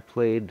penalties. I mean, I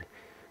played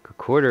a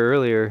quarter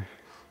earlier,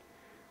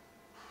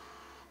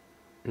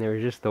 and there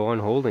was just the one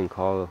holding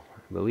call,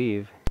 I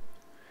believe.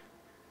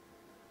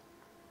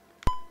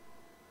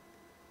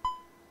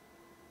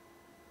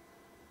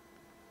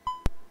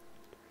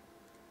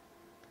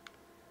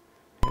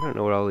 I don't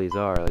know what all these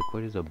are. Like,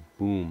 what is a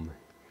boom?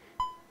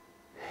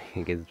 I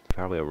think it's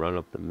probably a run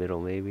up the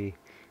middle, maybe.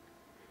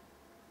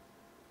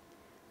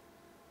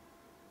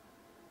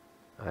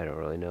 I don't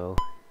really know.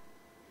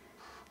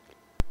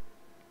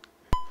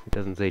 It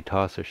doesn't say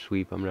toss or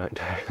sweep. I'm not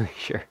entirely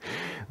sure.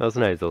 Well,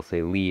 sometimes they'll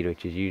say lead,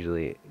 which is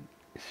usually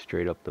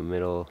straight up the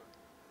middle.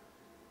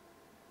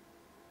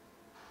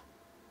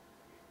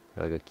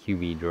 Like a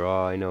QB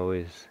draw, I know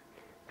is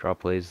draw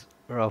plays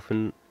are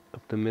often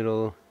up the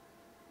middle,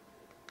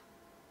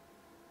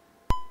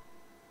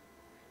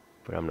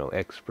 but I'm no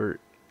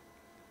expert.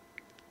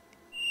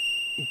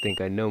 You'd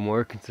think I'd know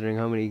more considering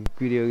how many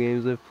video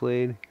games I've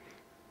played.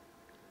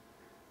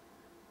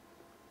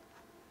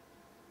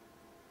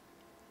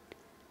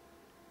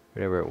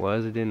 Whatever it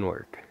was, it didn't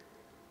work.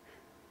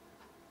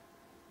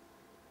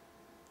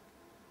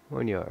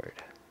 1 yard.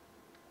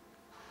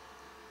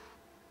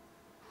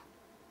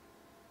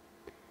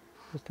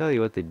 Let's tell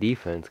you what the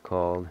defense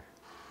called.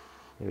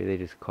 Maybe they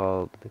just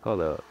called,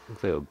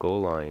 looks like a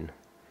goal line.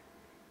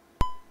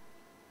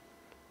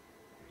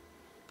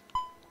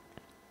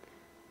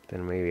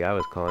 Then maybe I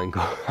was calling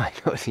goal line.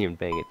 I wasn't even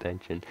paying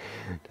attention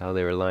to how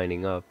they were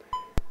lining up.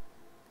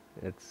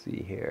 Let's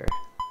see here.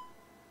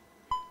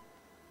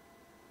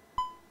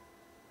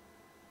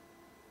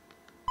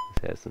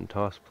 This has some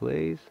toss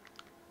plays.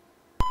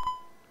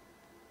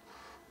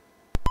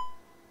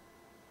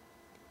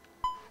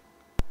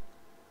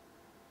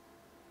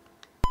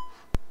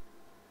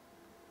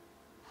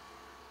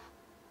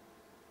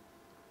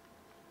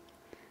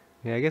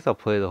 Yeah, I guess I'll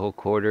play the whole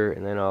quarter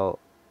and then I'll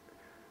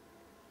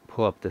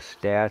pull up the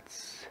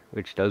stats,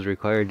 which does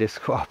require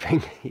disc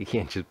swapping. You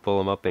can't just pull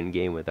them up in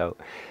game without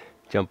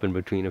jumping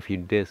between a few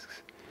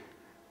discs.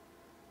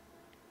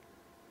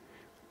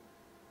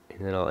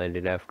 And then I'll end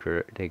it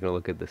after taking a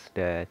look at the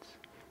stats.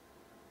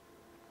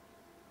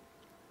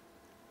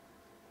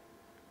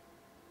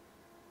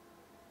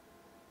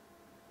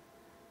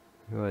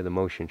 Boy, the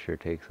motion sure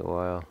takes a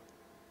while.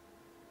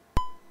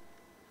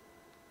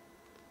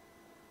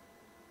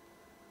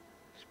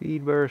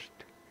 Speed burst.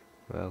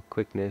 Well,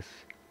 quickness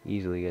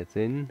easily gets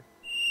in.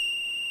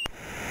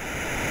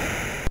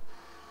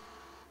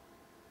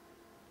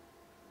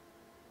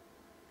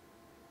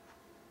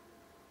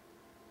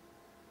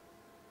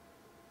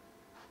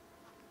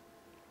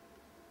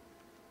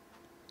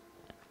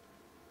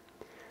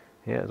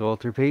 Yeah, it's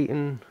Walter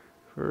Payton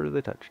for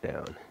the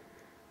touchdown.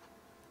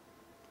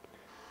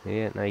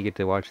 Yeah, now you get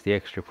to watch the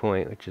extra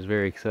point, which is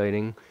very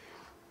exciting.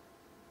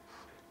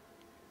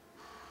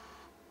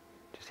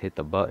 Just hit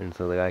the button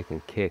so the guy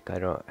can kick.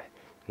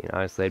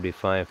 Honestly, I'd be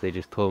fine if they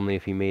just told me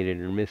if he made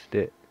it or missed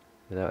it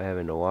without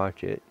having to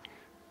watch it.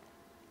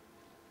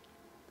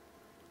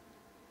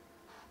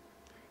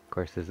 Of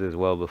course, this is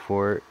well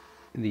before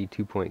the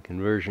 2-point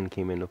conversion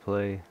came into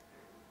play.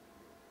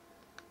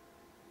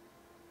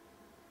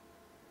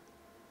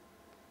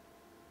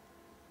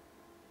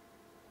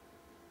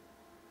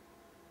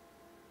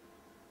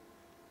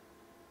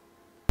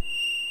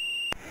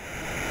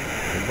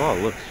 The ball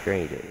looks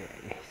strange. It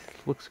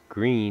looks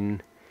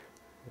green.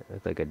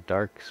 It's like a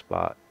dark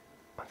spot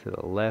to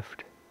the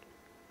left.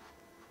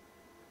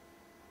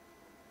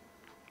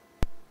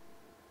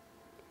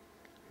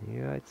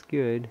 Yeah, it's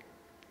good.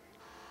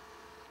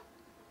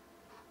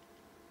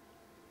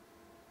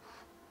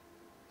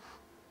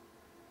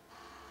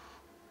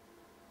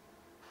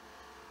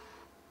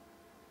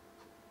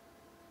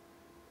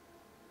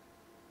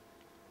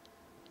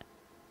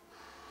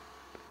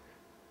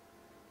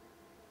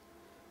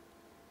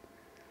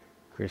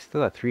 We're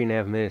still at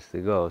 3.5 minutes to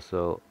go,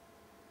 so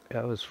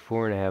that was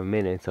 4.5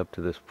 minutes up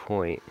to this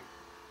point.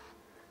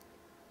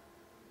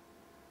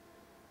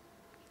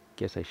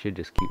 Guess I should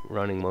just keep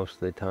running most of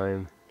the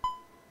time.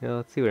 Yeah,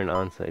 let's see what an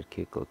onside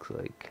kick looks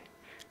like.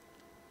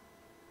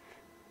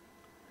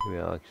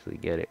 Maybe I'll actually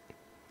get it.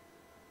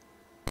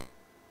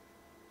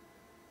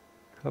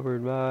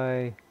 Covered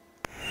by...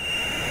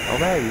 Oh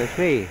man, that's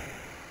me!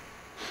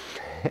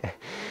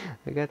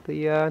 I got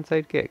the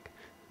onside kick.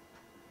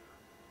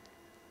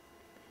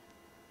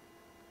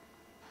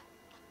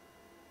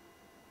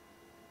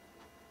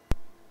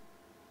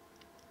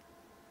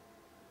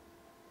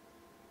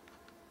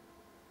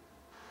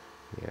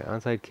 Yeah,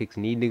 onside kicks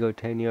need to go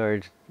 10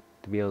 yards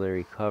to be able to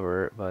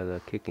recover by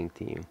the kicking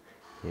team.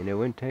 And it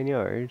went 10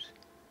 yards.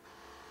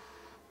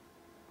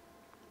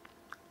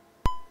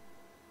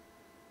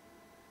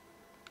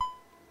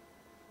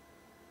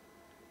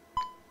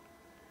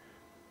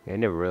 I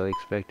never really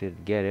expected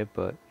to get it,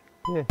 but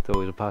yeah, it's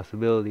always a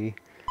possibility.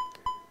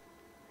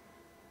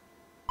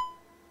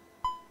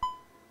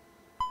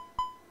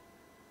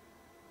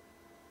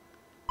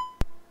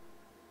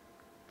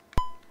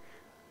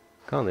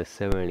 Calling this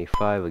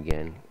 75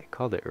 again. I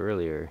called it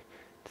earlier.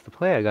 It's the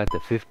play I got the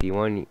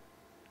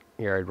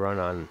 51-yard run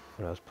on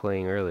when I was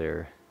playing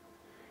earlier.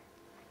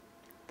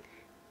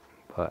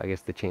 But I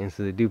guess the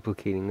chances of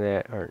duplicating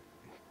that aren't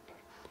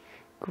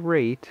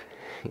great.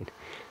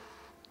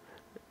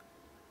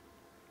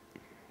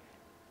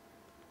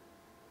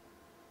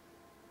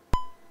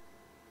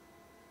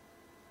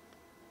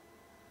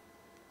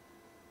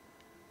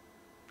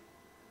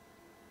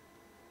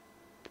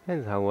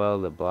 Depends how well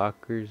the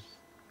blockers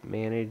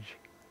manage.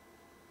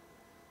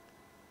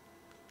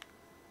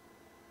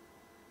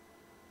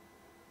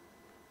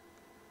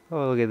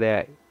 Oh, look at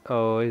that.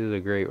 Oh, this is a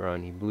great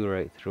run. He blew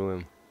right through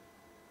him.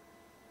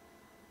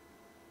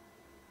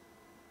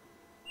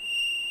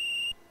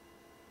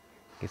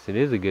 Guess it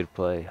is a good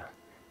play.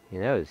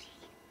 Yeah, that was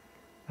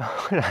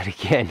Oh, not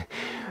again.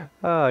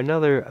 Oh,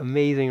 another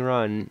amazing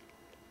run.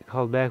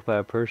 Called back by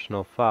a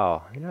personal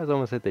foul. And I was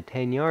almost at the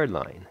 10-yard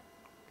line.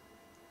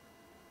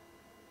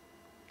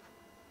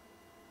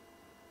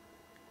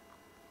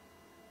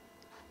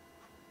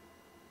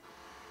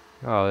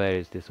 Oh, that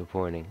is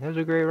disappointing. That was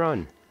a great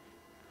run.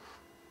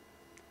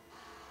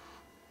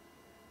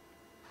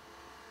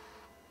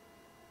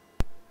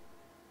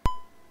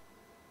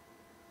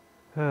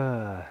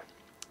 I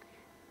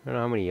don't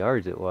know how many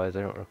yards it was.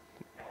 I don't know.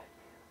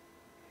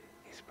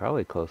 It's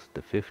probably close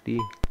to 50.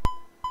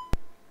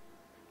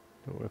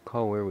 Don't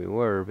recall where we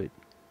were, but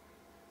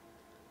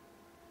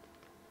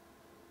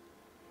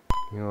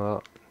you know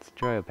what? Let's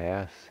try a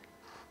pass.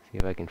 See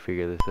if I can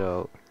figure this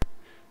out.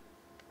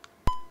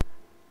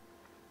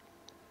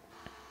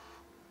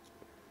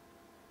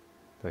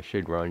 I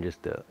should run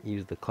just to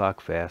use the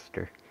clock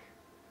faster.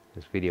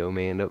 This video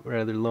may end up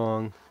rather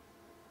long.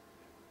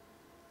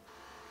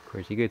 Of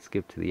course, you could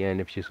skip to the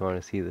end if you just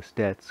want to see the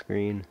stats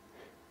screen.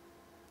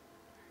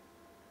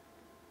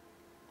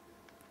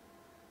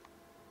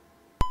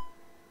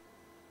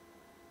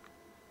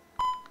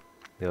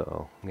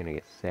 Uh-oh, I'm gonna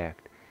get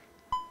sacked.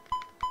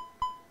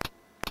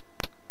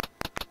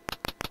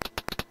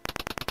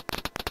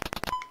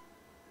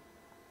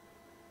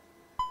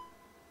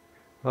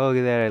 Oh, look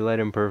at that, I led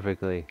him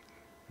perfectly.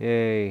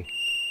 Yay.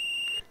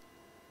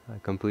 I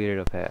completed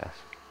a pass.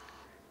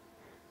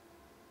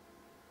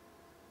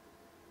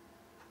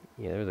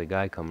 Yeah, there was a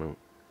guy coming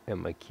at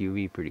my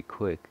QB pretty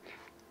quick.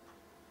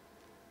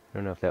 I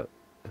don't know if that...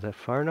 is that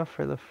far enough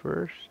for the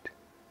first?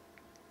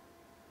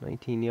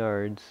 19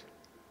 yards.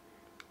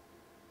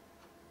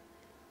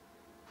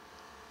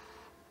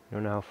 I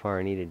don't know how far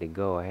I needed to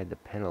go. I had the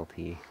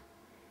penalty.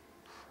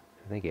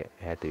 I think it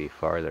had to be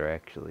farther,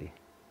 actually.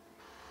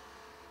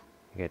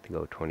 I got to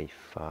go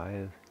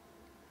 25.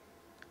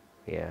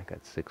 Yeah, I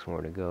got 6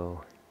 more to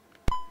go.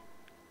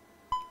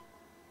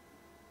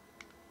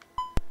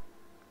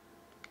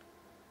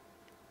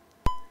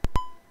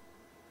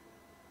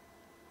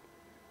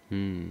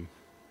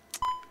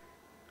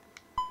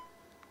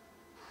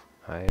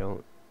 I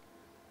don't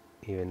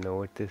even know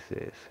what this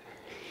is.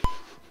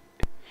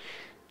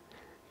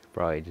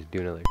 Probably just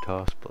do another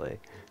toss play.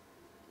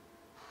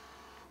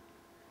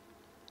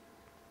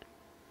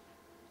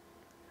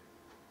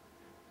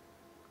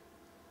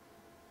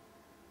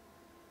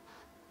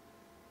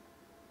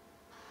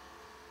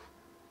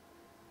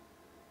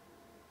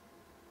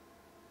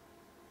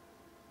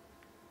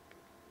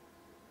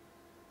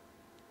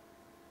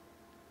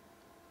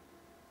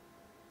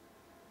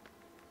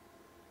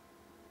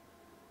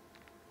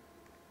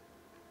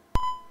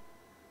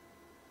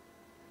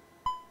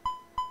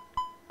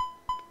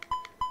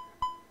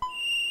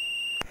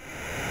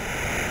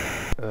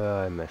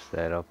 I messed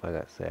that up. I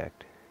got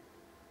sacked.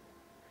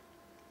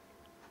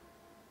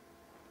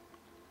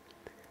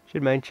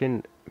 Should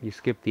mention, if you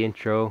skip the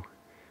intro,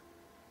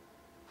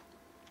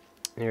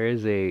 there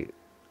is a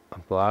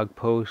blog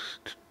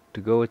post to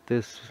go with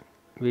this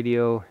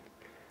video.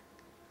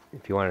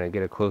 If you want to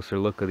get a closer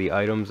look at the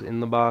items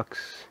in the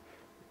box,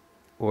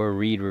 or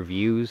read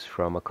reviews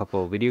from a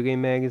couple of video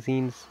game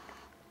magazines.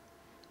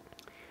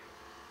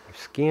 I've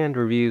scanned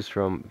reviews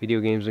from Video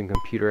Games and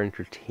Computer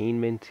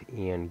Entertainment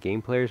and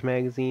Game Players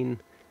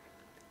magazine.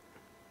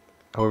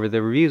 However,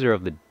 the reviews are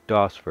of the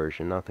DOS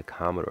version, not the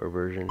Commodore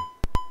version.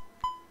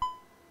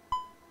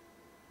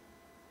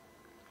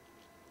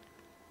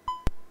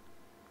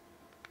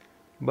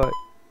 But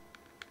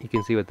you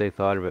can see what they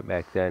thought of it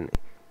back then.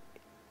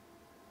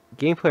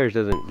 Game Players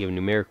doesn't give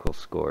numerical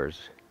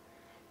scores,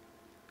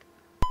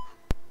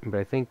 but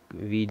I think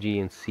VG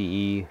and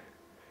CE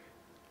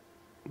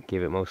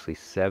gave it mostly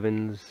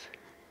 7s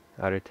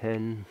out of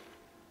 10.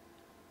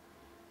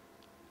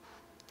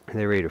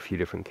 They rate a few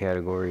different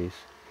categories.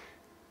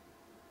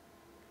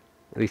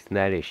 At least in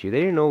that issue. They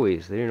didn't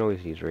always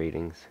use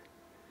ratings.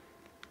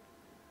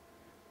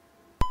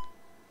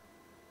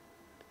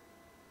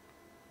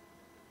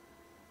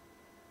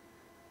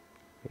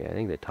 Yeah, I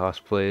think the toss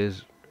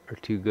plays are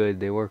too good.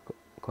 They work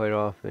quite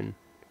often.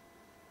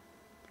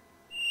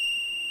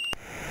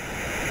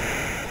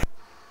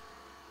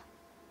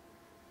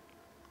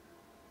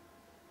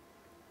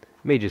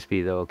 May just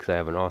be though, because I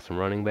have an awesome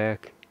running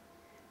back.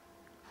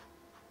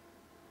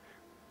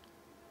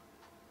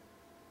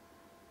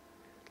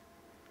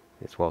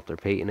 It's Walter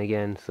Payton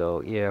again,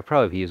 so yeah,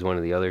 probably if he used one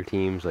of the other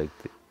teams, like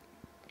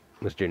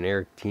those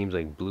generic teams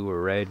like blue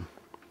or red,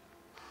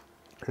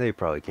 they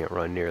probably can't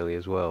run nearly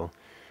as well.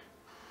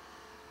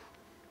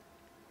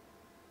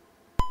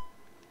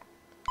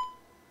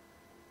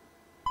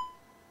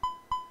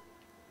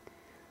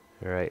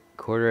 Alright,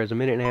 quarter has a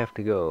minute and a half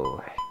to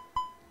go.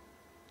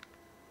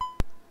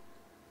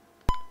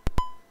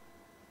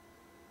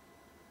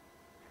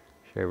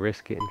 Should I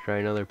risk it and try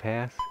another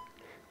pass?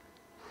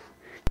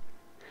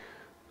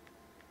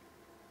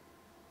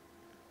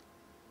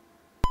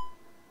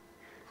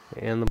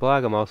 And the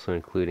blog I'm also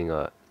including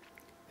an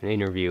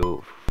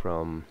interview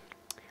from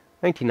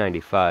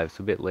 1995,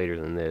 so a bit later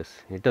than this.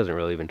 It doesn't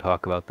really even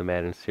talk about the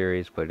Madden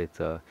series, but it's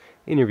a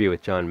interview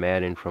with John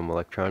Madden from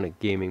Electronic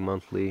Gaming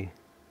Monthly.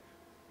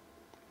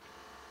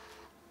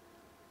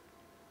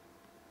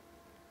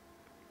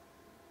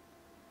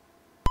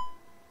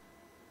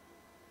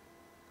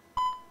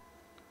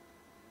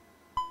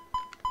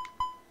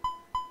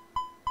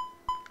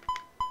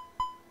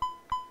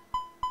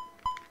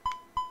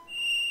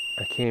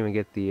 I can't even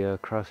get the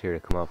crosshair to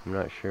come up. I'm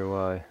not sure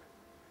why.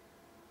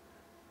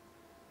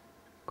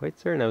 Quite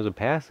certain that was a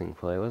passing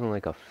play. It wasn't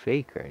like a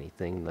fake or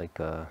anything, like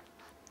a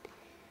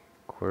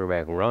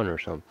quarterback run or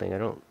something. I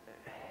don't...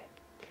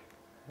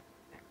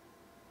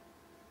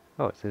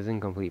 Oh, it says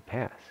incomplete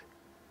pass.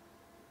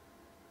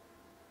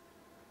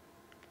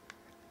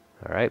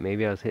 Alright,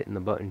 maybe I was hitting the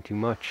button too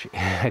much.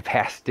 I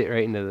passed it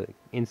right into the...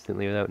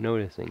 instantly without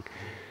noticing.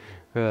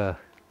 I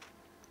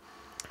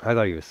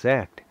thought he was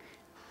sacked.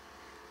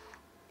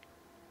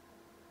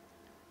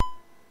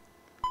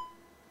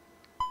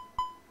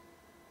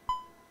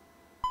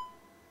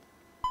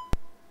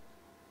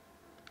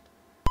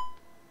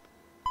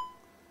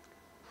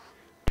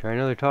 Try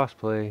another toss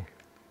play.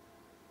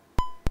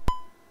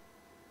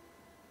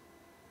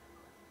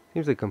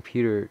 Seems the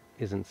computer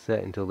isn't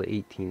set until the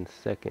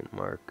 18-second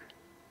mark.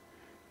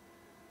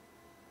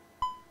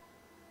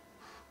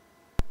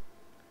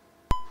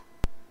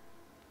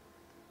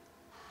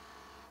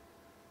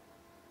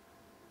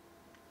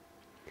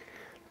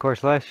 Of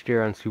course, last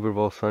year on Super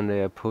Bowl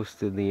Sunday, I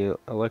posted the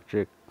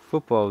electric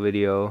football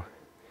video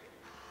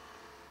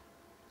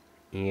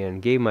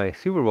and gave my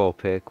Super Bowl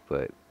pick,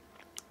 but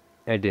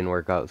that didn't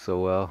work out so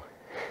well.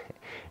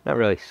 Not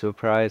really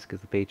surprised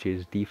because the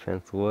Patriots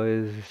defense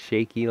was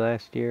shaky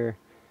last year.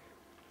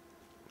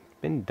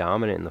 Been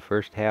dominant in the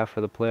first half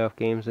of the playoff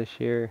games this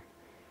year.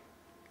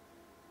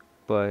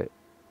 But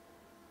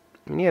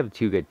when you have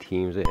two good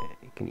teams, it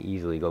can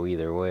easily go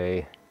either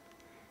way.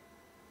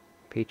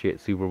 Patriot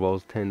Super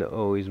Bowls tend to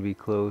always be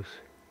close.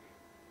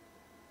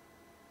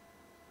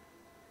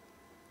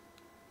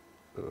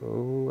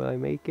 Oh, will I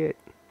make it?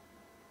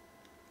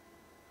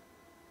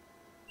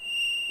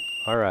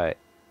 Alright.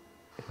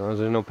 As long as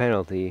there's no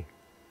penalty.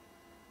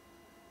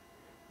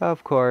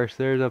 Of course,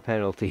 there's a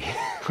penalty.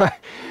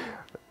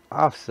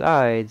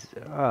 Offsides.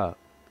 Oh.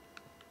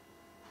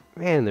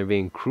 Man, they're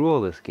being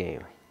cruel this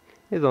game.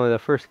 It's only the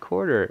first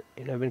quarter,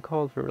 and I've been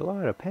called for a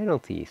lot of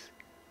penalties.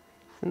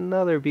 It's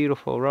another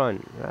beautiful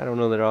run. I don't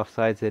know that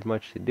offsides had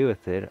much to do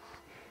with it. It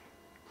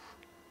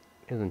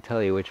doesn't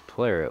tell you which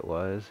player it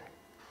was.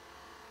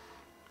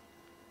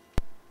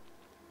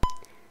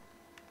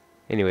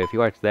 Anyway, if you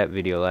watched that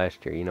video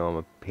last year, you know I'm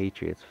a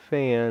Patriots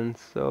fan,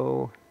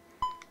 so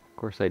of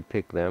course I'd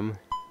pick them.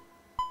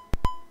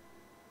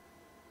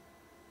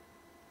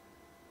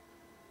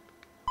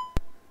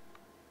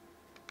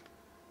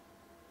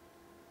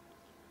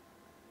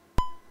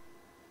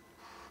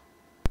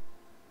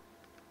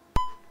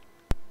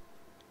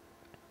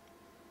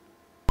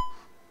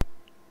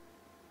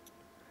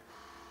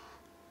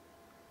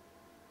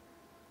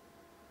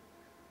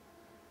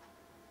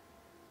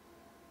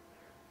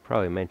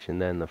 Probably mentioned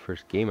then the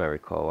first game I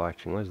recall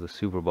watching was the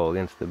Super Bowl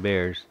against the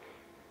Bears.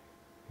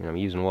 And I'm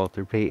using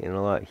Walter Payton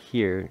a lot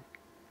here.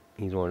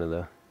 He's one of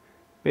the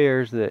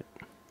Bears that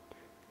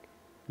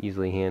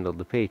easily handled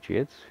the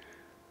Patriots.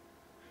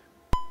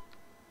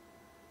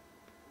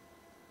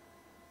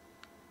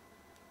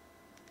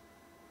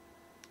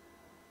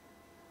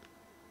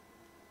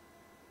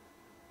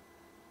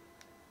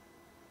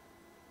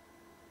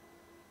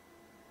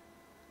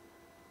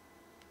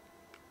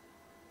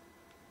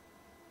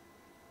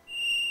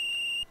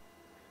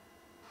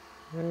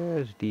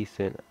 That's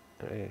decent.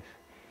 There's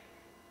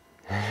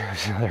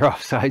another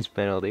offsides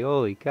penalty.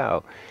 Holy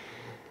cow.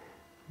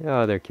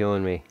 Oh, they're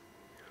killing me.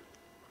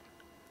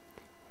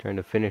 Trying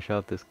to finish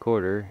out this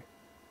quarter.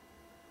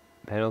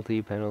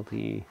 Penalty,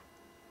 penalty.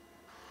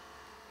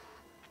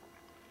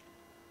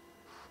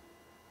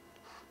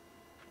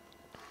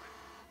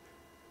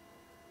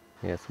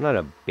 Yes, I'm not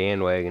a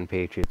bandwagon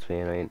Patriots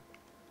fan.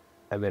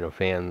 I've been a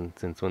fan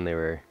since when they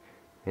were...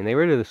 And they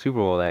were to the Super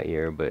Bowl that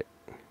year, but...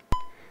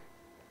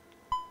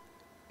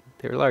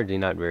 They were largely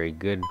not very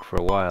good for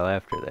a while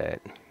after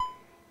that.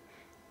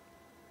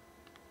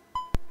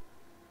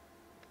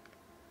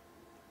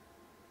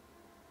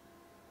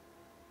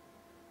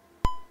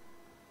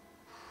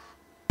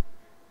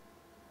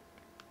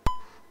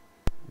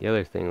 The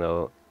other thing,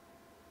 though,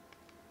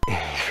 is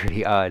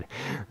pretty odd.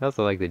 I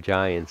also like the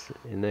Giants,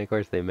 and then of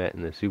course they met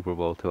in the Super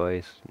Bowl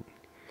twice.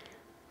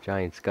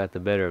 Giants got the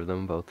better of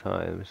them both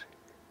times.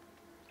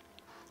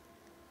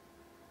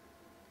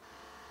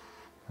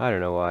 I don't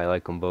know why I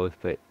like them both,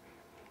 but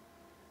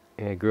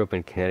I grew up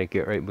in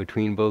Connecticut right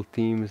between both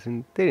teams,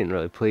 and they didn't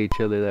really play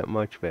each other that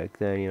much back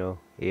then, you know,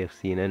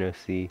 AFC and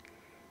NFC.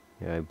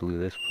 Yeah, I blew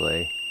this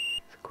play.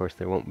 So of course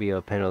there won't be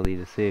a penalty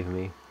to save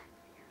me.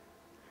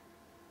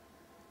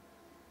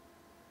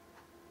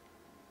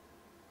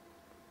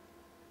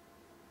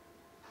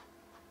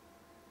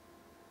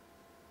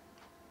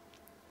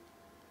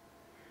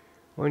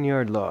 One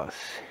yard loss.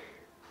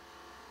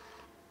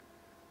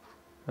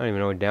 I don't even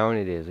know what down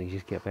it is. He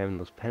just kept having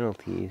those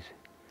penalties.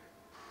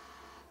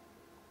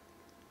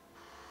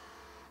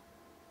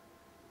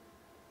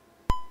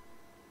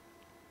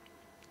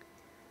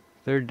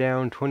 Third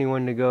down,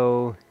 21 to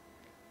go.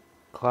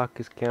 Clock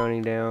is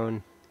counting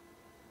down.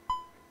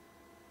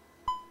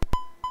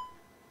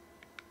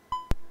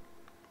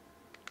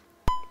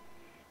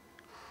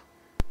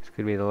 This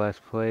could be the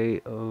last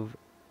play of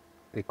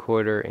the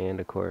quarter and,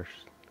 of course,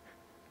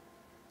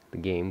 the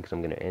game, because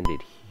I'm going to end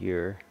it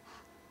here.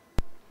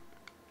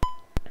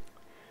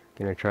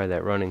 Going to try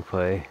that running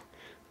play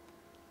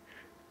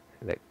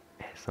that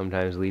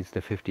sometimes leads to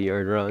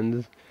 50-yard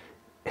runs,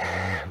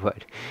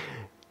 but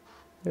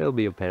it'll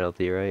be a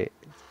penalty, right?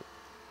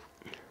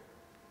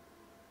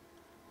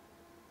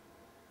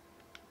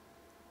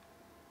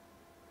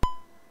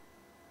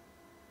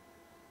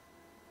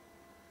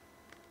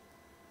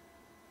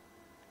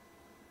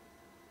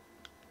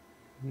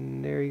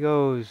 And there he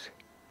goes.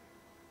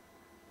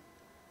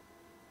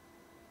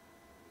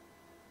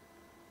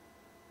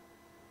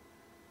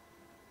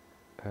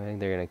 I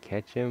think they're going to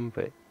catch him,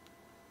 but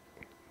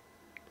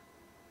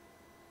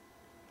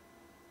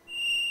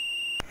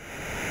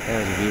that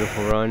was a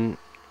beautiful run.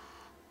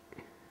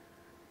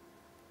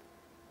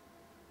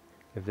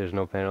 If there's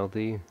no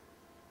penalty.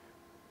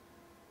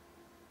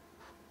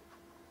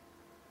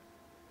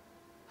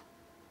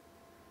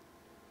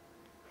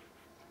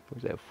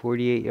 Was that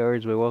 48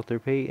 yards by Walter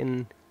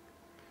Payton?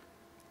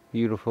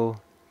 Beautiful.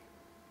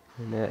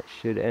 And that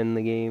should end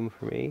the game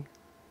for me.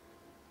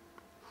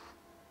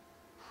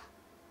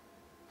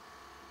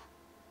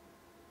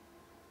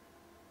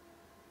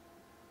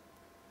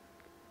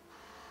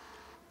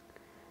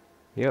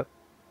 Yep.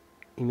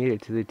 He made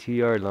it to the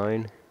 2-yard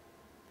line.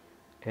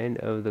 End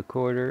of the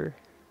quarter.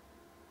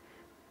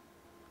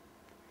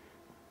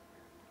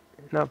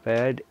 Not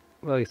bad.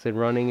 Well, like I said,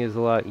 running is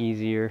a lot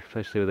easier,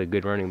 especially with a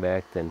good running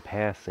back, than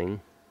passing.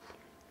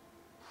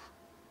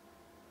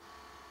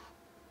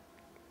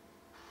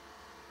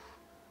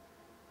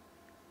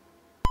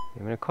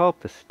 I'm going to call up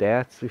the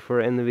stats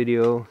before I end the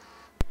video.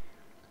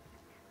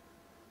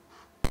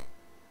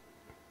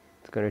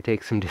 It's going to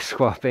take some disk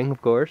swapping,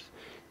 of course.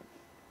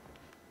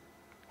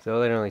 So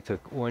that only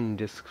took one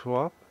disk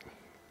swap.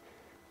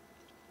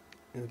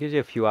 It gives you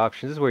a few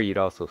options. This is where you'd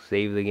also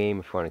save the game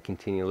if you want to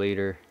continue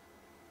later.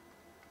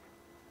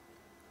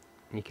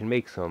 You can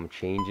make some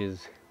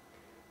changes.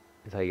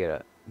 This is how you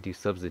gotta do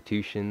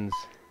substitutions.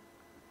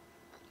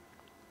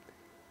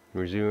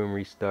 Resume,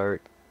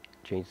 restart,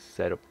 change the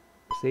setup,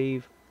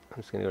 save.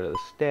 I'm just gonna go to the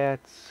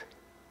stats.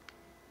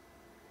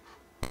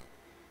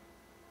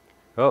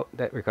 Oh,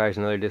 that requires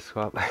another disk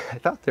swap. I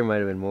thought there might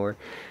have been more.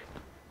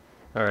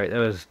 Alright, that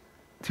was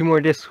 2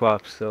 more disk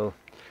swaps, so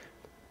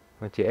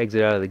once you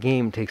exit out of the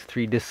game, it takes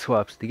 3 disk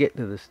swaps to get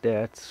to the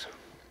stats.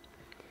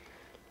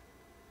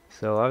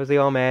 So I was the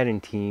all Madden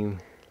team.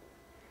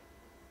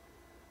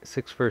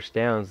 6 first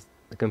downs.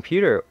 The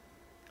computer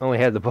only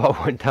had the ball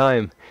one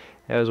time.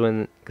 That was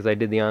when, because I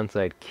did the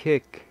onside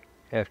kick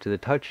after the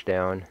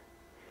touchdown.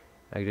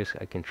 I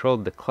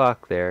controlled the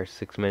clock there,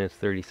 6 minutes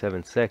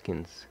 37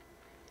 seconds.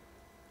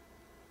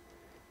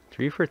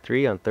 3 for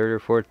 3 on 3rd or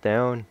 4th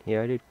down.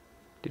 Yeah, I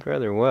did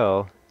rather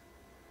well.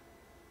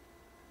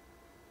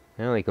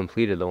 I only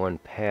completed the 1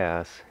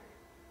 pass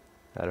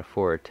out of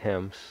 4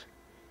 attempts.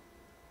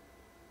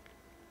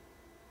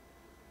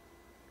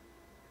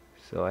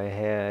 So I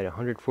had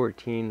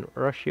 114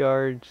 rush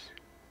yards.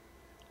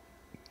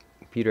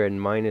 Computer had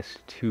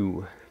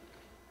 -2.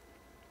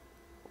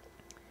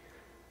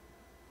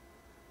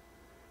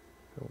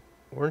 There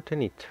weren't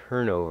any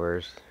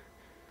turnovers.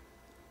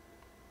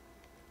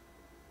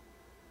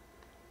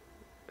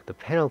 But the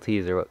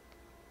penalties are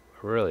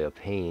really a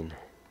pain.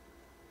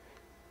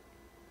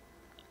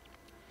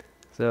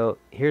 So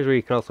here's where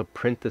you can also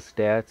print the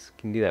stats. You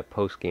can do that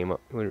post game.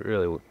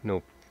 Really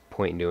no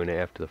point in doing it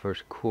after the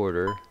first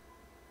quarter.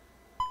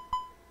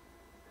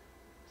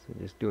 So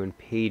just doing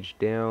page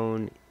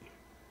down.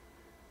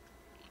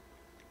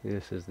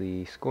 This is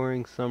the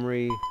scoring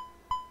summary.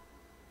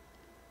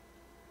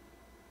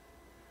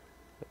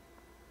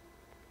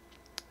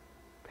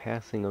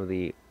 Passing of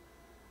the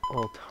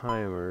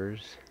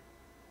all-timers.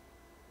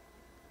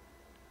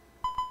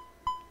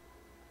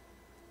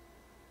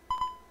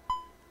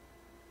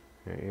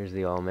 Here's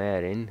the all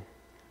Madden.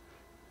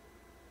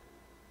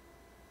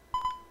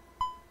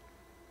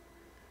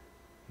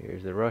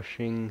 Here's the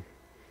rushing.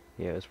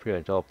 Yeah, it was pretty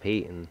much all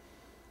Peyton.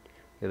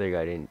 The other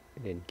guy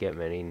didn't get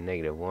many.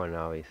 -1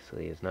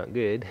 obviously is not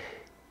good.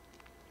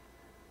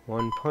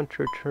 1 punt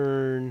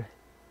return.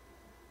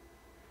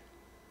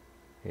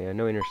 Yeah,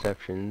 no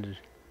interceptions.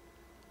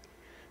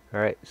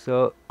 Alright,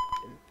 so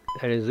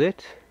that is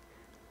it.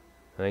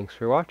 Thanks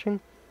for watching.